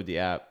download the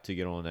app to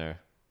get on there.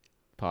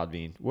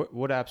 Podbean.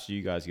 What apps do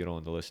you guys get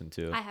on to listen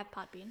to? I have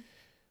Podbean.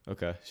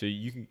 Okay, so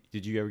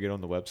did you ever get on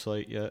the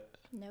website yet?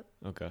 Nope.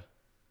 Okay.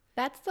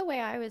 That's the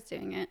way I was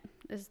doing it.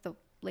 Is the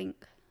link.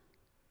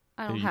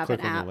 I don't you have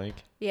click an on app. the link.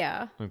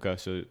 Yeah. Okay,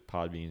 so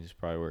Podbean is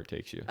probably where it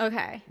takes you.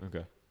 Okay.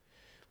 Okay.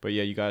 But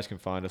yeah, you guys can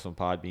find us on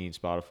Podbean,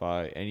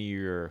 Spotify, any of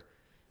your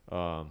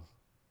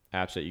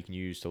apps that you can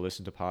use to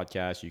listen to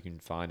podcasts. You can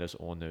find us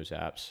on those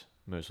apps,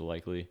 most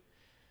likely.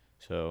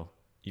 So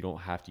you don't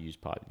have to use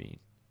Podbean.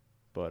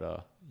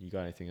 But you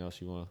got anything else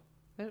you want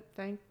to? Nope,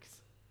 thanks.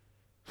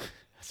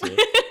 That's it.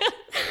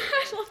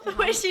 The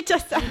way she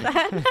just said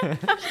that.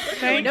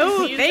 Thank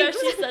No, you. thank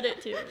She said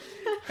it too.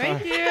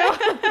 Thank you.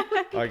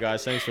 All right,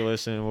 guys. Thanks for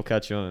listening. We'll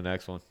catch you on the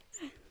next one.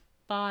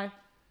 Bye.